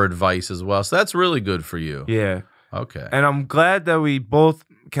for advice as well. So that's really good for you. Yeah. Okay. And I'm glad that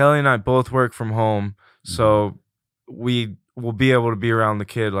Kelly and I both work from home, so we will be able to be around the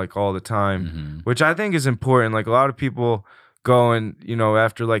kid like all the time, which I think is important. Like a lot of people go and, you know,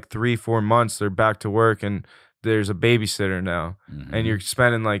 after like 3-4 months, they're back to work and there's a babysitter now, and you're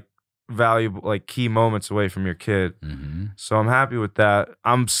spending like valuable, like key moments away from your kid. So I'm happy with that.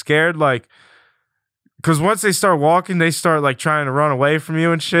 I'm scared, like, because once they start walking, they start like trying to run away from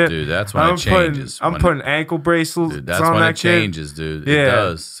you and shit. Dude, that's when it changes. I'm putting ankle bracelets. Dude, that's on when that it changes, dude. It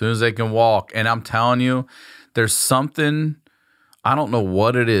does. As soon as they can walk, and I'm telling you, there's something. I don't know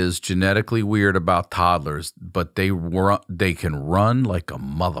what it is genetically weird about toddlers, but they can run like a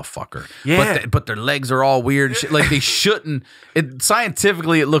motherfucker. Yeah. But their legs are all weird. And shit. Like they shouldn't.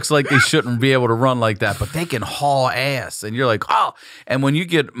 Scientifically, it looks like they shouldn't be able to run like that, but they can haul ass. And you're like, oh. And when you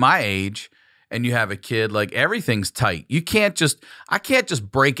get my age and you have a kid, like everything's tight. I can't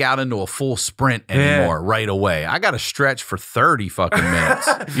just break out into a full sprint anymore right away. I got to stretch for 30 fucking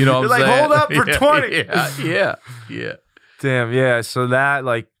minutes. You know what I'm saying? Hold up for 20. Yeah. Damn, yeah. So that,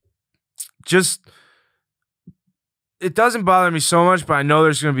 like, just, it doesn't bother me so much, but I know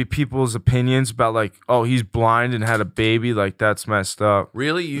there's going to be people's opinions about, like, oh, he's blind and had a baby. Like, that's messed up.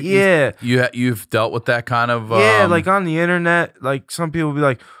 Really? Yeah. You've dealt with that kind of... yeah, like, on the internet, like, some people be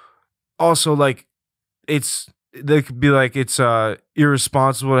like, also, like, they could be like, it's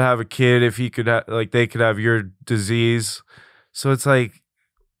irresponsible to have a kid if he could they could have your disease. So it's like,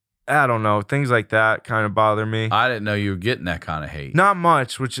 I don't know. Things like that kind of bother me. I didn't know you were getting that kind of hate. Not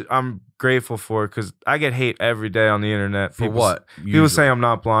much, which I'm grateful for, because I get hate every day on the internet. For what? People say I'm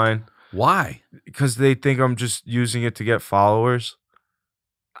not blind. Why? Because they think I'm just using it to get followers.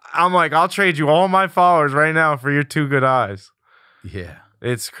 I'm like, I'll trade you all my followers right now for your 2 good eyes. Yeah.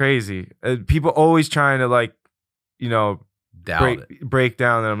 It's crazy. People always trying to, like, you know, break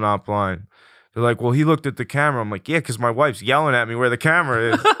down that I'm not blind. They're like, well, he looked at the camera. I'm like, yeah, because my wife's yelling at me where the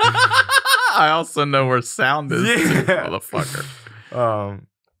camera is. I also know where sound is, too, motherfucker.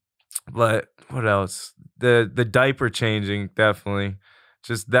 But what else? The diaper changing, definitely.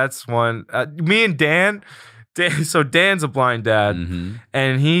 Just that's one. Me and Dan, so Dan's a blind dad,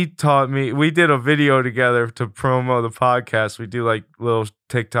 and he taught me. We did a video together to promo the podcast. We do like little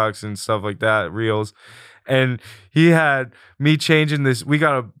TikToks and stuff like that, reels. And he had me changing this. We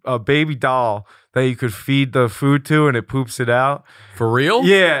got a baby doll that you could feed the food to, and it poops it out. For real?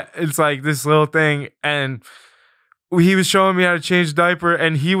 Yeah, it's like this little thing. And he was showing me how to change the diaper,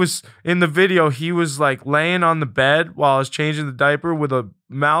 and he was in the video. He was like laying on the bed while I was changing the diaper with a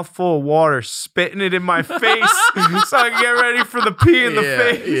mouthful of water, spitting it in my face so I could get ready for the pee in the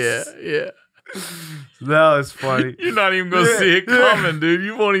face. Yeah. That was funny. You're not even gonna see it coming, dude.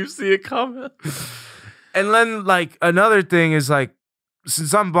 You won't even see it coming. And then, like, another thing is, like,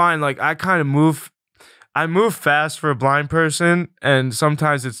 since I'm blind, like, I move fast for a blind person, and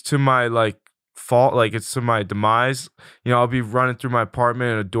sometimes it's to my, like, fault, like, it's to my demise. You know, I'll be running through my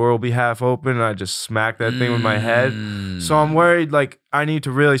apartment, and a door will be half open, and I just smack that thing with my head. So I'm worried, like, I need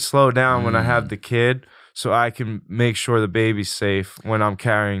to really slow down when I have the kid so I can make sure the baby's safe when I'm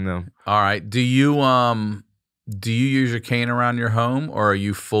carrying them. All right. Do you use your cane around your home, or are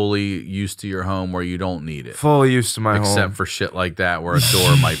you fully used to your home where you don't need it? Fully used to my home. Except for shit like that where a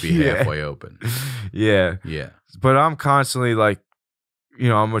door might be halfway open. Yeah. But I'm constantly, like, you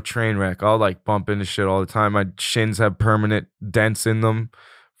know, I'm a train wreck. I'll like bump into shit all the time. My shins have permanent dents in them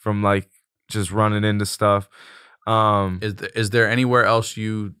from like just running into stuff. Is there anywhere else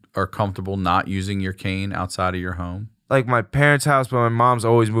you are comfortable not using your cane outside of your home? Like my parents' house, but my mom's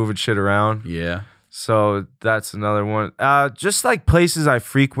always moving shit around. Yeah. So that's another one. Just like places I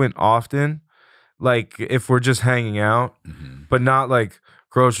frequent often, like if we're just hanging out, but not like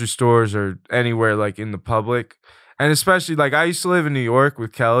grocery stores or anywhere like in the public. And especially like I used to live in New York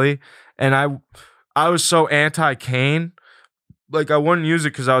with Kelly, and I was so anti-cane. Like I wouldn't use it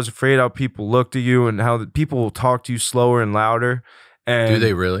because I was afraid how people looked at you and how the people will talk to you slower and louder. And do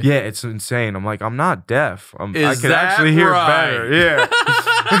they really? Yeah, it's insane. I'm like, I'm not deaf. I Is can that actually hear right? better. Yeah.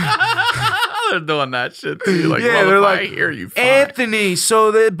 They're doing that shit to you. Like, Yeah, well, they're if like, I hear you fine. Anthony,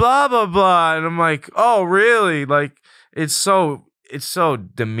 so the blah blah blah. And I'm like, oh really? Like it's so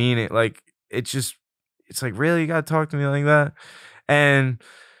demeaning. Like it's like, really, you gotta talk to me like that? And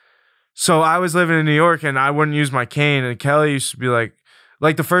so I was living in New York and I wouldn't use my cane, and Kelly used to be like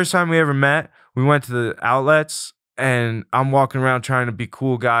the first time we ever met, we went to the outlets and I'm walking around trying to be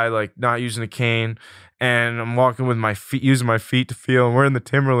cool guy, like not using a cane. And I'm walking with my feet, using my feet to feel. And we're in the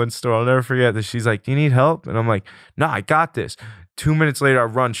Timberland store. I'll never forget this. She's like, do you need help? And I'm like, no, I got this. 2 minutes later, I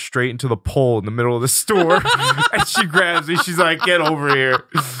run straight into the pole in the middle of the store. And she grabs me. She's like, get over here.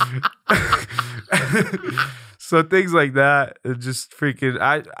 So things like that, it just freaking,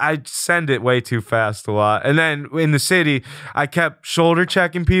 I send it way too fast a lot. And then in the city, I kept shoulder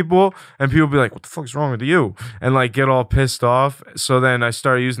checking people, and people be like, what the fuck's wrong with you? And like get all pissed off. So then I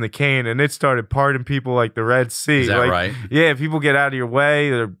started using the cane, and it started parting people like the Red Sea. Is that like, right? Yeah, people get out of your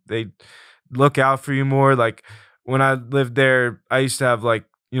way. They look out for you more. Like when I lived there, I used to have like,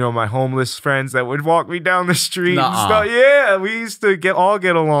 you know, my homeless friends that would walk me down the street and stuff. Yeah, we used to all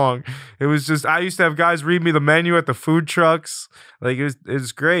get along. It was just, I used to have guys read me the menu at the food trucks. Like it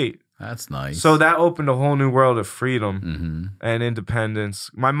was great. That's nice. So that opened a whole new world of freedom and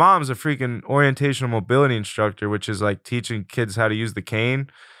independence. My mom's a freaking orientational mobility instructor, which is like teaching kids how to use the cane.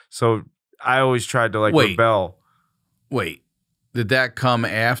 So I always tried to like rebel. Wait. Did that come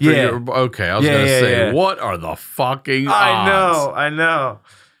after? Yeah. Okay, I was going to say, what are the fucking odds? I know.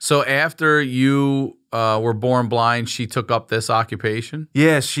 So after you were born blind, she took up this occupation?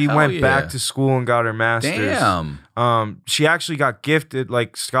 Yeah, she went back to school and got her master's. Damn. She actually got gifted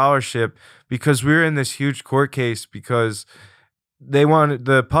like scholarship because we were in this huge court case because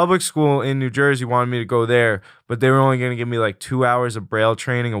the public school in New Jersey wanted me to go there, but they were only going to give me like 2 hours of Braille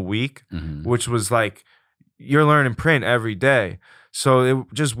training a week, which was like, you're learning print every day. So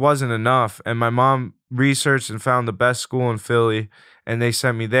it just wasn't enough. And my mom researched and found the best school in Philly, and they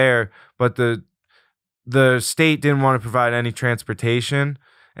sent me there. But the state didn't want to provide any transportation,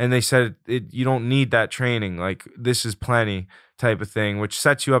 and they said you don't need that training. Like this is plenty type of thing, which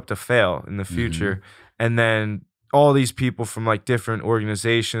sets you up to fail in the future. And then all these people from like different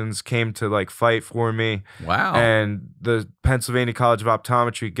organizations came to like fight for me. Wow. And the Pennsylvania College of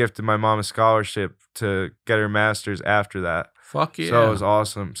Optometry gifted my mom a scholarship to get her master's after that. Fuck yeah. So it was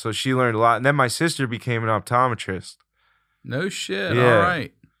awesome. So she learned a lot. And then my sister became an optometrist. No shit. Yeah. All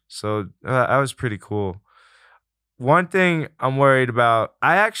right. So that was pretty cool. One thing I'm worried about,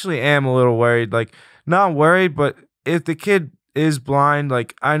 I actually am a little worried. Like, not worried, but if the kid is blind,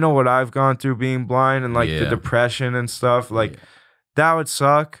 like I know what I've gone through being blind and like the depression and stuff, like that would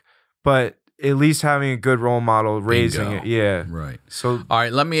suck, but at least having a good role model raising it. Right. So all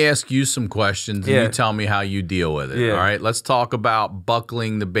right, let me ask you some questions and you tell me how you deal with it. All right, let's talk about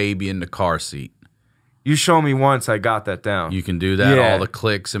buckling the baby in the car seat. You show me once, I got that down. You can do that, all the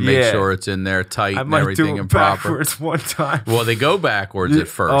clicks, and make sure it's in there tight and everything and proper. Backwards one time. Well, they go backwards at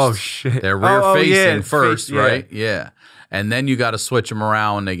first. Oh shit. They're rear facing first, right? Yeah. And then you got to switch them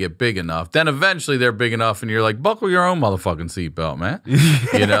around when they get big enough. Then eventually they're big enough, and you're like, buckle your own motherfucking seatbelt, man.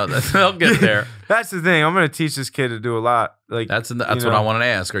 You know, they'll get there. That's the thing. I'm going to teach this kid to do a lot. Like that's what I want to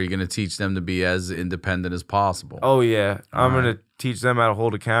ask. Are you going to teach them to be as independent as possible? Oh yeah, I'm going to teach them how to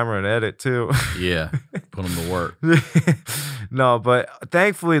hold a camera and edit too. Yeah, put them to work. No, but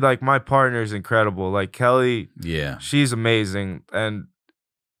thankfully, like my partner is incredible. Like Kelly, she's amazing, and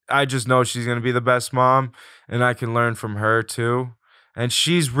I just know she's going to be the best mom, and I can learn from her too. And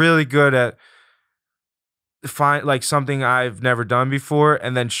she's really good at find like something I've never done before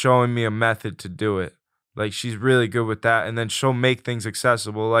and then showing me a method to do it. Like she's really good with that, and then she'll make things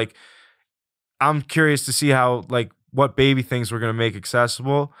accessible. Like I'm curious to see how like what baby things we're going to make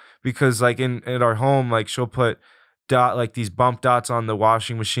accessible, because like in our home, like she'll put like these bump dots on the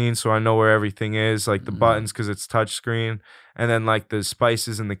washing machine so I know where everything is, like the buttons because it's touch screen, and then like the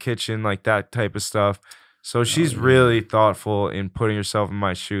spices in the kitchen, like that type of stuff. So she's really thoughtful in putting herself in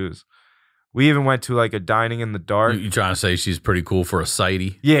my shoes. We even went to like a dining in the dark. You trying to say she's pretty cool for a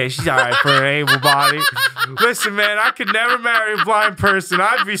sighty? Yeah, she's all right for an able body. Listen, man, I could never marry a blind person.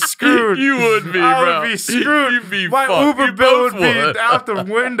 I'd be screwed. You would be, bro. I would be screwed. You'd be My fucked. Uber You bill would both be out the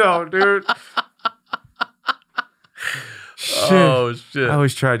window, dude. Shit. Oh, shit. I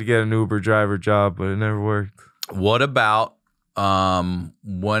always tried to get an Uber driver job, but it never worked. What about when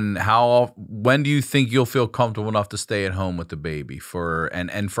do you think you'll feel comfortable enough to stay at home with the baby for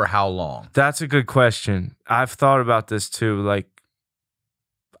and for how long? That's a good question. I've thought about this too. Like,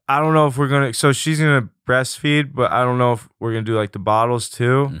 I don't know if we're gonna. So she's gonna breastfeed, but I don't know if we're gonna do like the bottles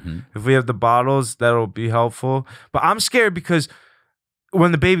too. Mm-hmm. If we have the bottles, that'll be helpful. But I'm scared because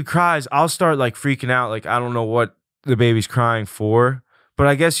when the baby cries, I'll start like freaking out. Like I don't know what the baby's crying for. But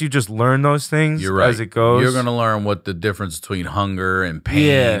I guess you just learn those things as it goes. You're going to learn what the difference between hunger and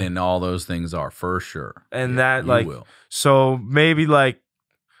pain and all those things are for sure. And that like, so maybe like.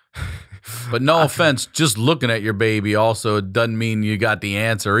 But no offense, just looking at your baby also doesn't mean you got the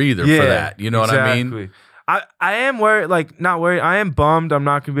answer either for that. You know what I mean? I am worried, like not worried. I am bummed I'm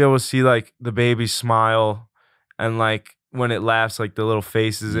not going to be able to see like the baby smile and like when it laughs, like the little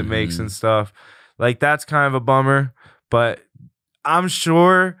faces it makes and stuff. Like that's kind of a bummer. But I'm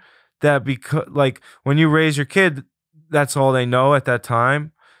sure that because like when you raise your kid, that's all they know at that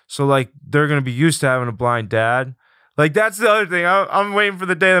time. So like they're gonna be used to having a blind dad. Like that's the other thing. I'm waiting for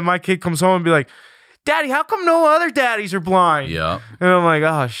the day that my kid comes home and be like, "Daddy, how come no other daddies are blind?" Yeah. And I'm like,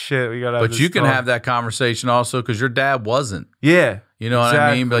 "Oh shit, we gotta." But you can have that conversation also because your dad wasn't. Yeah. You know what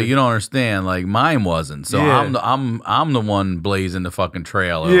I mean? But you don't understand. Like mine wasn't. So I'm the one blazing the fucking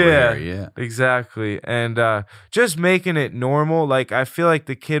trail over here. Yeah. Exactly. And just making it normal. Like I feel like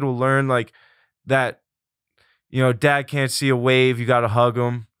the kid will learn like that. You know, dad can't see a wave. You got to hug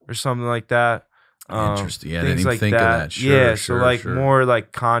him or something like that. Interesting. Yeah, I didn't even think of that. Sure, yeah. Sure, so like sure. more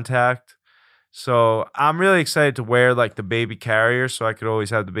like contact. So I'm really excited to wear like the baby carrier, so I could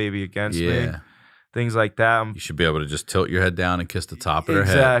always have the baby against me. Things like that. You should be able to just tilt your head down and kiss the top of their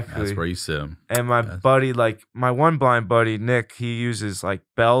head. Exactly. That's where you sit them. And my buddy, like my one blind buddy, Nick, he uses like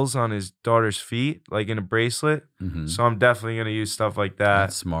bells on his daughter's feet, like in a bracelet. So I'm definitely going to use stuff like that.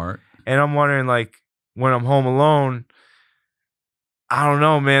 That's smart. And I'm wondering, like, when I'm home alone, I don't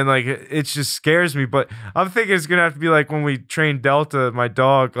know, man. Like, it just scares me. But I'm thinking it's going to have to be like when we train Delta, my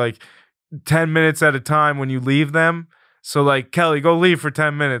dog, like 10 minutes at a time when you leave them. So like, Kelly, go leave for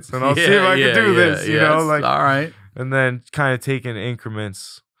 10 minutes and I'll see if I can do this, you know? Like, all right. And then kind of take in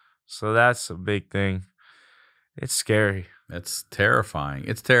increments. So that's a big thing. It's scary. It's terrifying.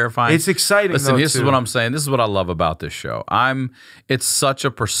 It's terrifying. It's exciting. Listen, though, this too. is what I'm saying. This is what I love about this show. It's such a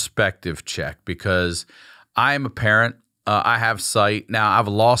perspective check because I am a parent. I have sight. Now, I've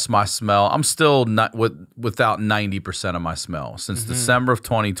lost my smell. I'm still not without 90% of my smell since December of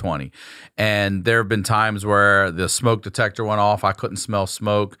 2020. And there have been times where the smoke detector went off. I couldn't smell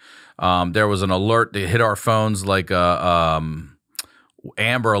smoke. There was an alert that hit our phones like a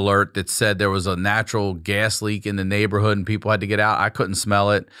Amber Alert that said there was a natural gas leak in the neighborhood and people had to get out. I couldn't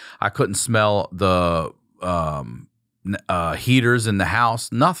smell it. I couldn't smell the heaters in the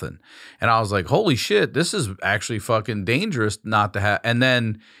house, nothing. And I was like, holy shit, this is actually fucking dangerous not to have. And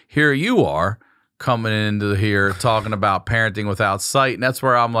then here you are coming into here talking about parenting without sight. And that's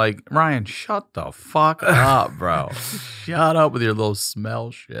where I'm like, Ryan, shut the fuck up, bro. Shut up with your little smell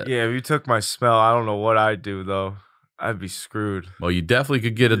shit. Yeah, if you took my smell, I don't know what I'd do, though. I'd be screwed. Well, you definitely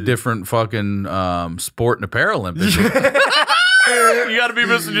could get a different fucking sport in the Paralympics. You got to be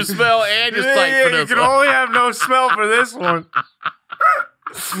missing your smell and your sight for this. You can only have no smell for this one.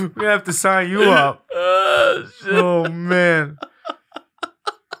 We have to sign you up. Oh man.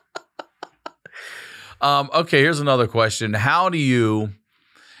 Okay, here's another question. How do you,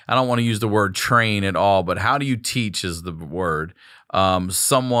 I don't want to use the word train at all, but how do you teach is the word,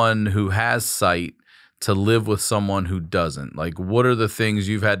 someone who has sight to live with someone who doesn't? Like, what are the things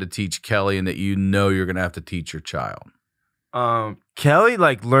you've had to teach Kelly and that you know you're going to have to teach your child? Kelly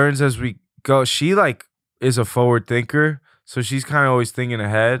like learns as we go. She like is a forward thinker, so she's kind of always thinking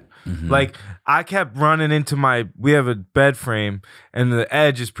ahead. Like I kept running into we have a bed frame and the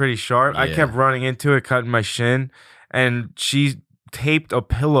edge is pretty sharp. I kept running into it, cutting my shin, and she taped a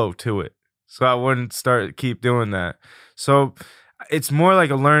pillow to it so I wouldn't keep doing that. So it's more like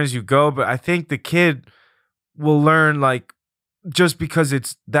a learn as you go, but I think the kid will learn like just because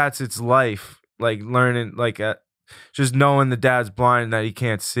that's its life, like learning like just knowing the dad's blind and that he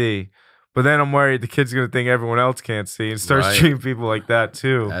can't see. But then I'm worried the kid's gonna think everyone else can't see and starts treating people like that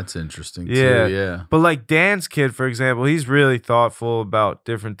too. That's interesting too. Yeah. Yeah. But like Dan's kid, for example, he's really thoughtful about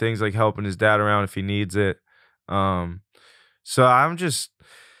different things, like helping his dad around if he needs it. So I'm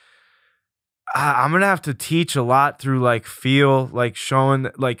gonna have to teach a lot through like feel, like showing,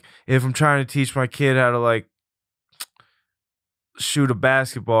 like if I'm trying to teach my kid how to like shoot a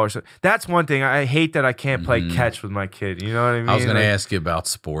basketball or something. That's one thing. I hate that I can't play catch with my kid. You know what I mean? I was going like, to ask you about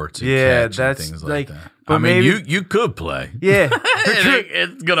sports and yeah, catch that's and things like that. but I mean, maybe, you could play. Yeah.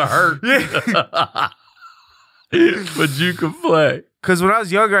 It's going to hurt. Yeah. But you could play. Because when I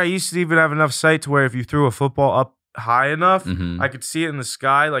was younger, I used to even have enough sight to where if you threw a football up high enough, I could see it in the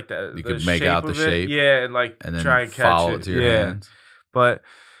sky, like the You could make out the shape. Yeah, and like And then try and catch follow it. to your hands. But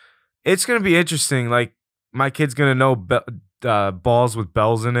it's gonna be interesting. Like my kid's gonna know balls with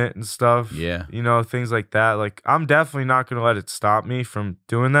bells in it and stuff. Yeah. You know, things like that. Like I'm definitely not gonna let it stop me from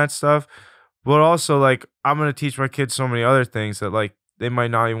doing that stuff. But also, like I'm gonna teach my kids so many other things that like they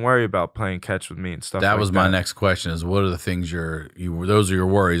might not even worry about playing catch with me and stuff. That like was my next question: is what are the things those are your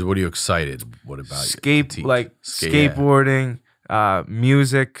worries? What are you excited? What about skateboarding,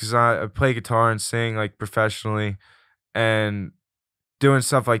 music, because I play guitar and sing like professionally, and doing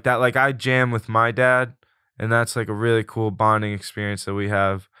stuff like that. Like I jam with my dad, and that's like a really cool bonding experience that we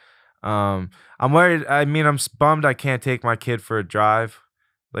have. I'm worried. I mean, I'm bummed I can't take my kid for a drive,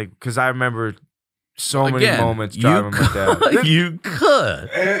 like because I remember so many moments driving with dad. You could.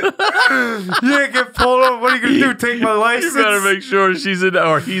 Yeah, get pulled up. What are you gonna do? Take my license? You better make sure she's in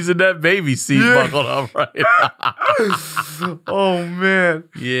or he's in that baby seat buckled up right. Oh man.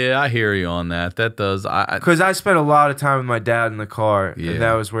 Yeah, I hear you on that. That does. Because I spent a lot of time with my dad in the car, and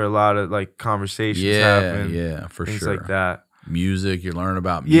that was where a lot of like conversations happen. Yeah, for things sure. like that. Music, you learn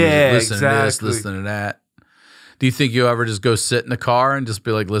about music. Yeah, listen to this, exactly. listen to that. Do you think you'll ever just go sit in the car and just be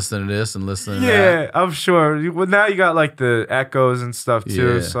like, listen to this and listen to that? Yeah, I'm sure. Well, now you got like the echoes and stuff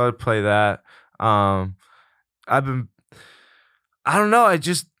too, Yeah. so I'd play that. I don't know.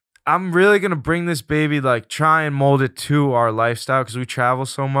 I'm really gonna bring this baby, like try and mold it to our lifestyle because we travel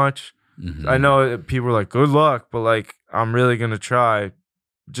so much. I know people are like, good luck, but like I'm really gonna try.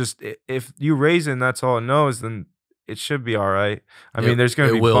 Just if you raise it and that's all it knows, then it should be all right. I mean, there's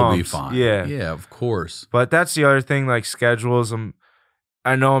gonna be will bumps. be fine. Yeah, yeah, of course. But that's the other thing, like schedules.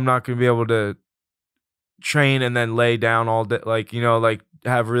 I know I'm not gonna be able to train and then lay down all day, like like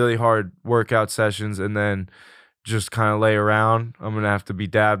have really hard workout sessions and then just kind of lay around. I'm gonna have to be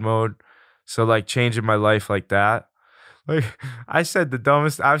dad mode. So like changing my life like that. Like I've said the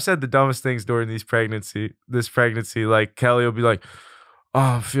dumbest things during this pregnancy. Like Kelly will be like, oh,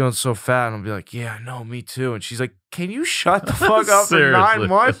 I'm feeling so fat. And I'll be like, yeah, I know, me too. And she's like, can you shut the fuck up for 9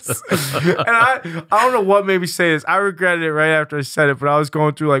 months? And I don't know what made me say this. I regretted it right after I said it, but I was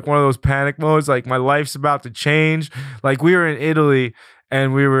going through like one of those panic modes. Like my life's about to change. Like we were in Italy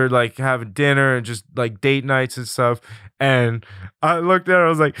and we were like having dinner and just like date nights and stuff. And I looked at her, I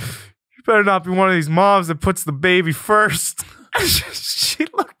was like, you better not be one of these moms that puts the baby first. She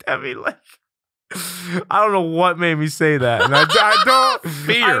looked at me like, I don't know what made me say that. And I don't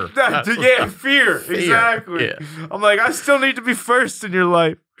fear. Fear. Exactly. Yeah. I'm like, I still need to be first in your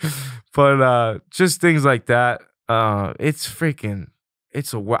life. But just things like that. I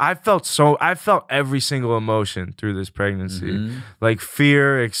felt every single emotion through this pregnancy. Like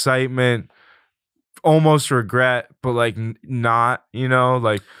fear, excitement, almost regret, but like not,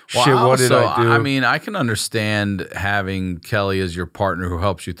 like shit, what did I do? I mean, I can understand having Kelly as your partner who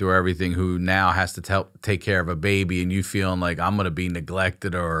helps you through everything, who now has to take care of a baby, and you feeling like I'm going to be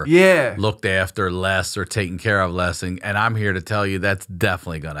neglected or looked after less or taken care of less. And I'm here to tell you that's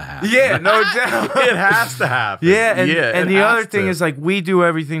definitely going to happen. Yeah, no doubt. It has to happen. Yeah, and the other thing is like we do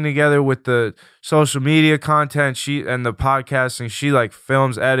everything together with the social media content, and the podcasting. She like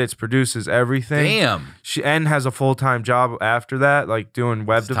films, edits, produces everything. Damn. She has a full-time job after that, like doing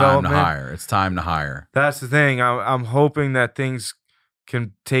web development. It's time to hire. That's the thing. I'm hoping that things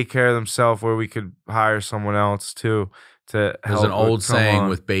can take care of themselves where we could hire someone else too to help. There's an old saying,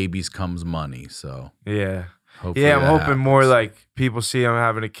 with babies comes money. So yeah. Hopefully I'm hoping happens. more like people see I'm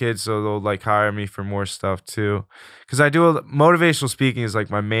having a kid, so they'll like hire me for more stuff too. Because I do motivational speaking is like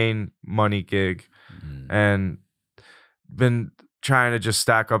my main money gig, and been trying to just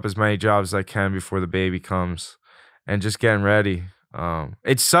stack up as many jobs as I can before the baby comes, and just getting ready.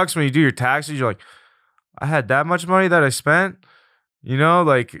 It sucks when you do your taxes. You're like, I had that much money that I spent,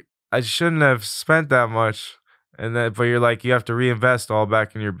 like I shouldn't have spent that much, but you're like, you have to reinvest all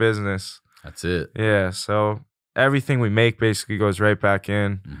back in your business. That's it. Yeah, so everything we make basically goes right back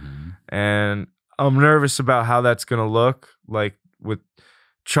in. And I'm nervous about how that's going to look, like with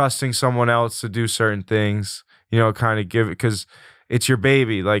trusting someone else to do certain things, you know, kind of give it, because it's your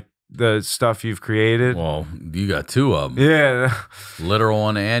baby, like the stuff you've created. Well, you got two of them. Yeah. Literal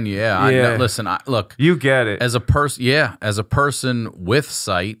one and listen, look. You get it. As a person with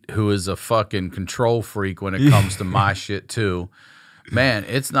sight who is a fucking control freak when it comes to my shit too, man,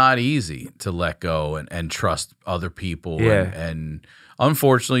 it's not easy to let go and trust other people. Yeah. And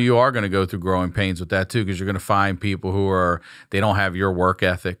unfortunately, you are going to go through growing pains with that too, because you're going to find people who they don't have your work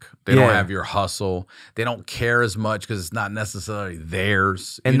ethic. They don't have your hustle. They don't care as much because it's not necessarily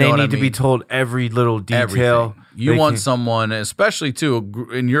theirs. And they need to be told every little detail. Everything. You want someone, especially too,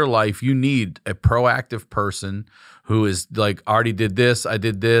 in your life, you need a proactive person who is like, already did this, I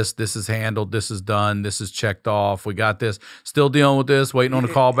did this is handled, this is done, this is checked off, we got this, still dealing with this, waiting on a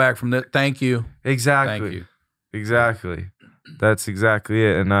call back from this. Thank you. Exactly. Thank you. Exactly. That's exactly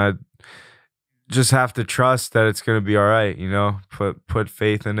it. And I just have to trust that it's going to be all right, you know, put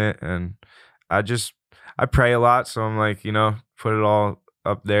faith in it. And I pray a lot. So I'm like, you know, put it all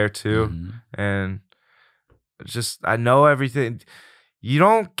up there too. Mm-hmm. And I know everything. You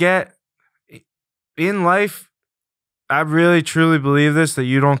don't get in life. I really truly believe this, that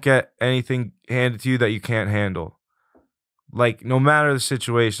you don't get anything handed to you that you can't handle. Like, no matter the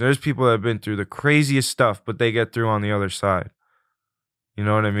situation, there's people that have been through the craziest stuff, but they get through on the other side. You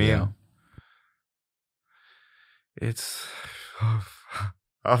know what I mean? Yeah. It's...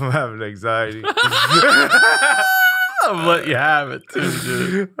 I'm having anxiety. I'll let you have it too,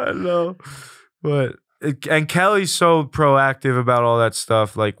 dude. I know. But... And Kelly's so proactive about all that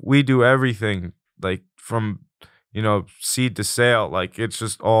stuff. Like, we do everything, like, from, you know, seed to sale. Like, it's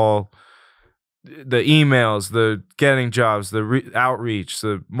just all... the emails, the getting jobs, the outreach,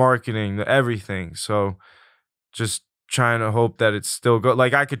 the marketing, the everything. So just trying to hope that it's still good.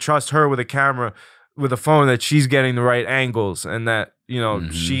 Like, I could trust her with a camera, with a phone, that she's getting the right angles, and that, you know,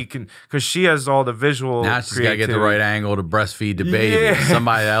 she can, because she has all the visual. Now she's got to get the right angle to breastfeed the baby. Yeah.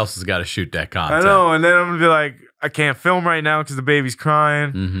 Somebody else has got to shoot that content. I know. And then I'm going to be like, I can't film right now because the baby's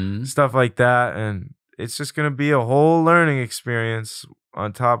crying, stuff like that. And it's just going to be a whole learning experience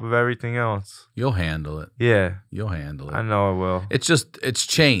on top of everything else. You'll handle it. Yeah. You'll handle it. I know I will. It's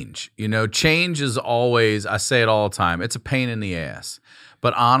change. You know, change is always, I say it all the time, it's a pain in the ass.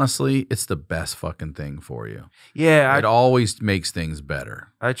 But honestly, it's the best fucking thing for you. Yeah. It always makes things better.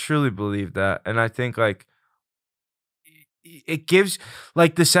 I truly believe that. And I think, like, it gives,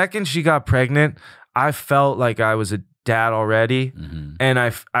 like, the second she got pregnant, I felt like I was a dad already. And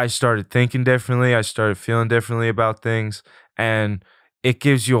I started thinking differently. I started feeling differently about things. And it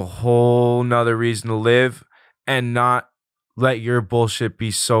gives you a whole nother reason to live and not let your bullshit be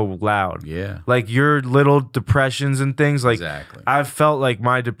so loud. Yeah. Like, your little depressions and things. Like, exactly. I've felt like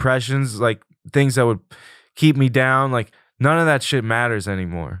my depressions, like things that would keep me down, like, none of that shit matters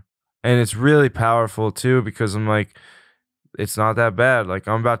anymore. And it's really powerful too, because I'm like, it's not that bad. Like,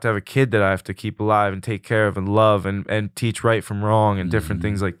 I'm about to have a kid that I have to keep alive and take care of and love and teach right from wrong and different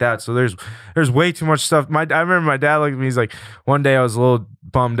things like that. So there's way too much stuff. I remember my dad looked at me, he's like, one day I was a little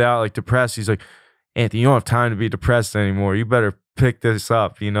bummed out, like depressed. He's like, Anthony, you don't have time to be depressed anymore. You better pick this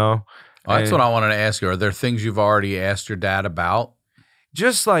up, you know? Oh, that's what I wanted to ask you. Are there things you've already asked your dad about?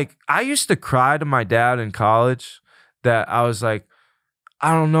 Just like, I used to cry to my dad in college that I was like,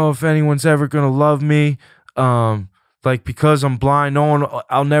 I don't know if anyone's ever going to love me. Like, because I'm blind,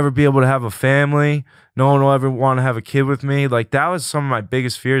 I'll never be able to have a family. No one will ever want to have a kid with me. Like, that was some of my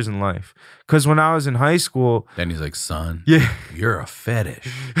biggest fears in life. Because when I was in high school... Then he's like, son, yeah, you're a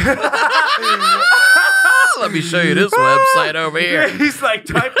fetish. Let me show you this website over here. Yeah, he's like,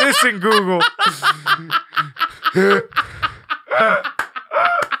 type this in Google. Dude.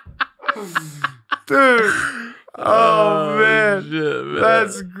 Oh, man. Shit, man.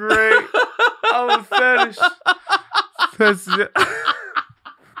 That's great. I'm a fetish.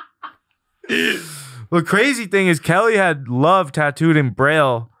 The crazy thing is, Kelly had love tattooed in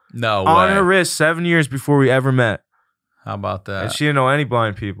Braille on her wrist 7 years before we ever met. How about that? And she didn't know any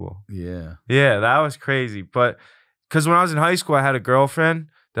blind people. Yeah. Yeah, that was crazy. But because when I was in high school, I had a girlfriend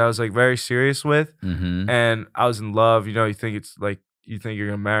that I was like very serious with. And I was in love. You know, you think it's like, you think you're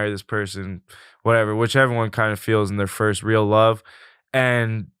going to marry this person, whatever, which everyone kind of feels in their first real love.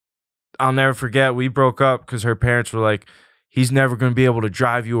 And I'll never forget, we broke up because her parents were like, he's never going to be able to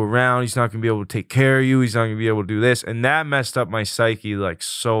drive you around. He's not going to be able to take care of you. He's not going to be able to do this. And that messed up my psyche like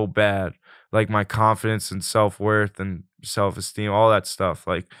so bad. Like, my confidence and self-worth and self-esteem, all that stuff.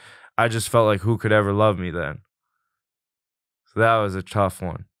 Like, I just felt like, who could ever love me then? So that was a tough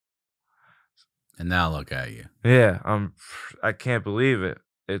one. And now look at you. Yeah, I can't believe it.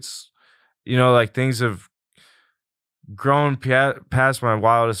 It's, you know, like, things have grown past my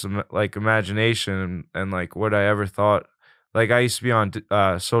wildest like imagination and like what I ever thought. Like I used to be on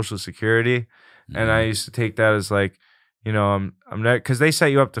Social Security, and I used to take that as like, you know, I'm not, because they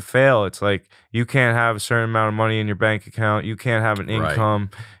set you up to fail. It's like you can't have a certain amount of money in your bank account, you can't have an income,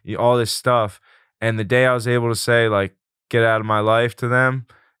 all this stuff. And the day I was able to say like, get out of my life to them,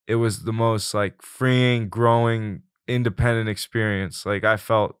 it was the most like freeing, growing, independent experience. Like I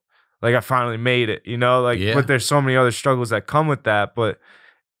felt like I finally made it, you know, like, but there's so many other struggles that come with that, but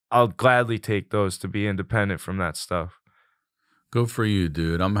I'll gladly take those to be independent from that stuff. Good for you,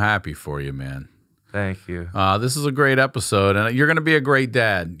 dude. I'm happy for you, man. Thank you. This is a great episode, and you're going to be a great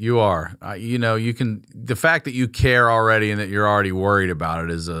dad. You are. You know, the fact that you care already and that you're already worried about it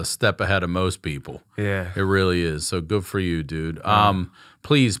is a step ahead of most people. Yeah. It really is. So good for you, dude.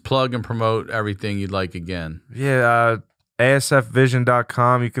 Please plug and promote everything you'd like again. Yeah,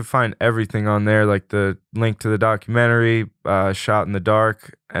 asfvision.com. You can find everything on there, like the link to the documentary, Shot in the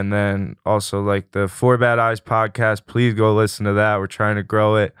Dark, and then also like the Four Bad Eyes podcast. Please go listen to that. We're trying to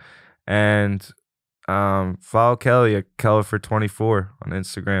grow it. And follow Kelly at Keller24 on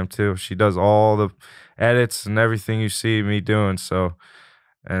Instagram too. She does all the edits and everything you see me doing. So,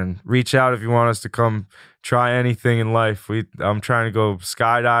 and reach out if you want us to come try anything in life. I'm trying to go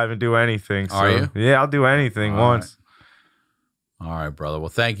skydive and do anything. So, are you? Yeah, I'll do anything once. All right, brother. Well,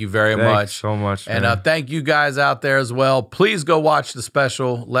 thank you very Thanks much. so much, and man. Thank you guys out there as well. Please go watch the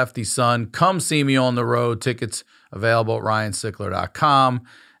special, Lefty Son. Come see me on the road. Tickets available at ryansickler.com.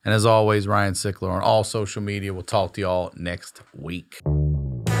 And as always, Ryan Sickler on all social media. We'll talk to y'all next week.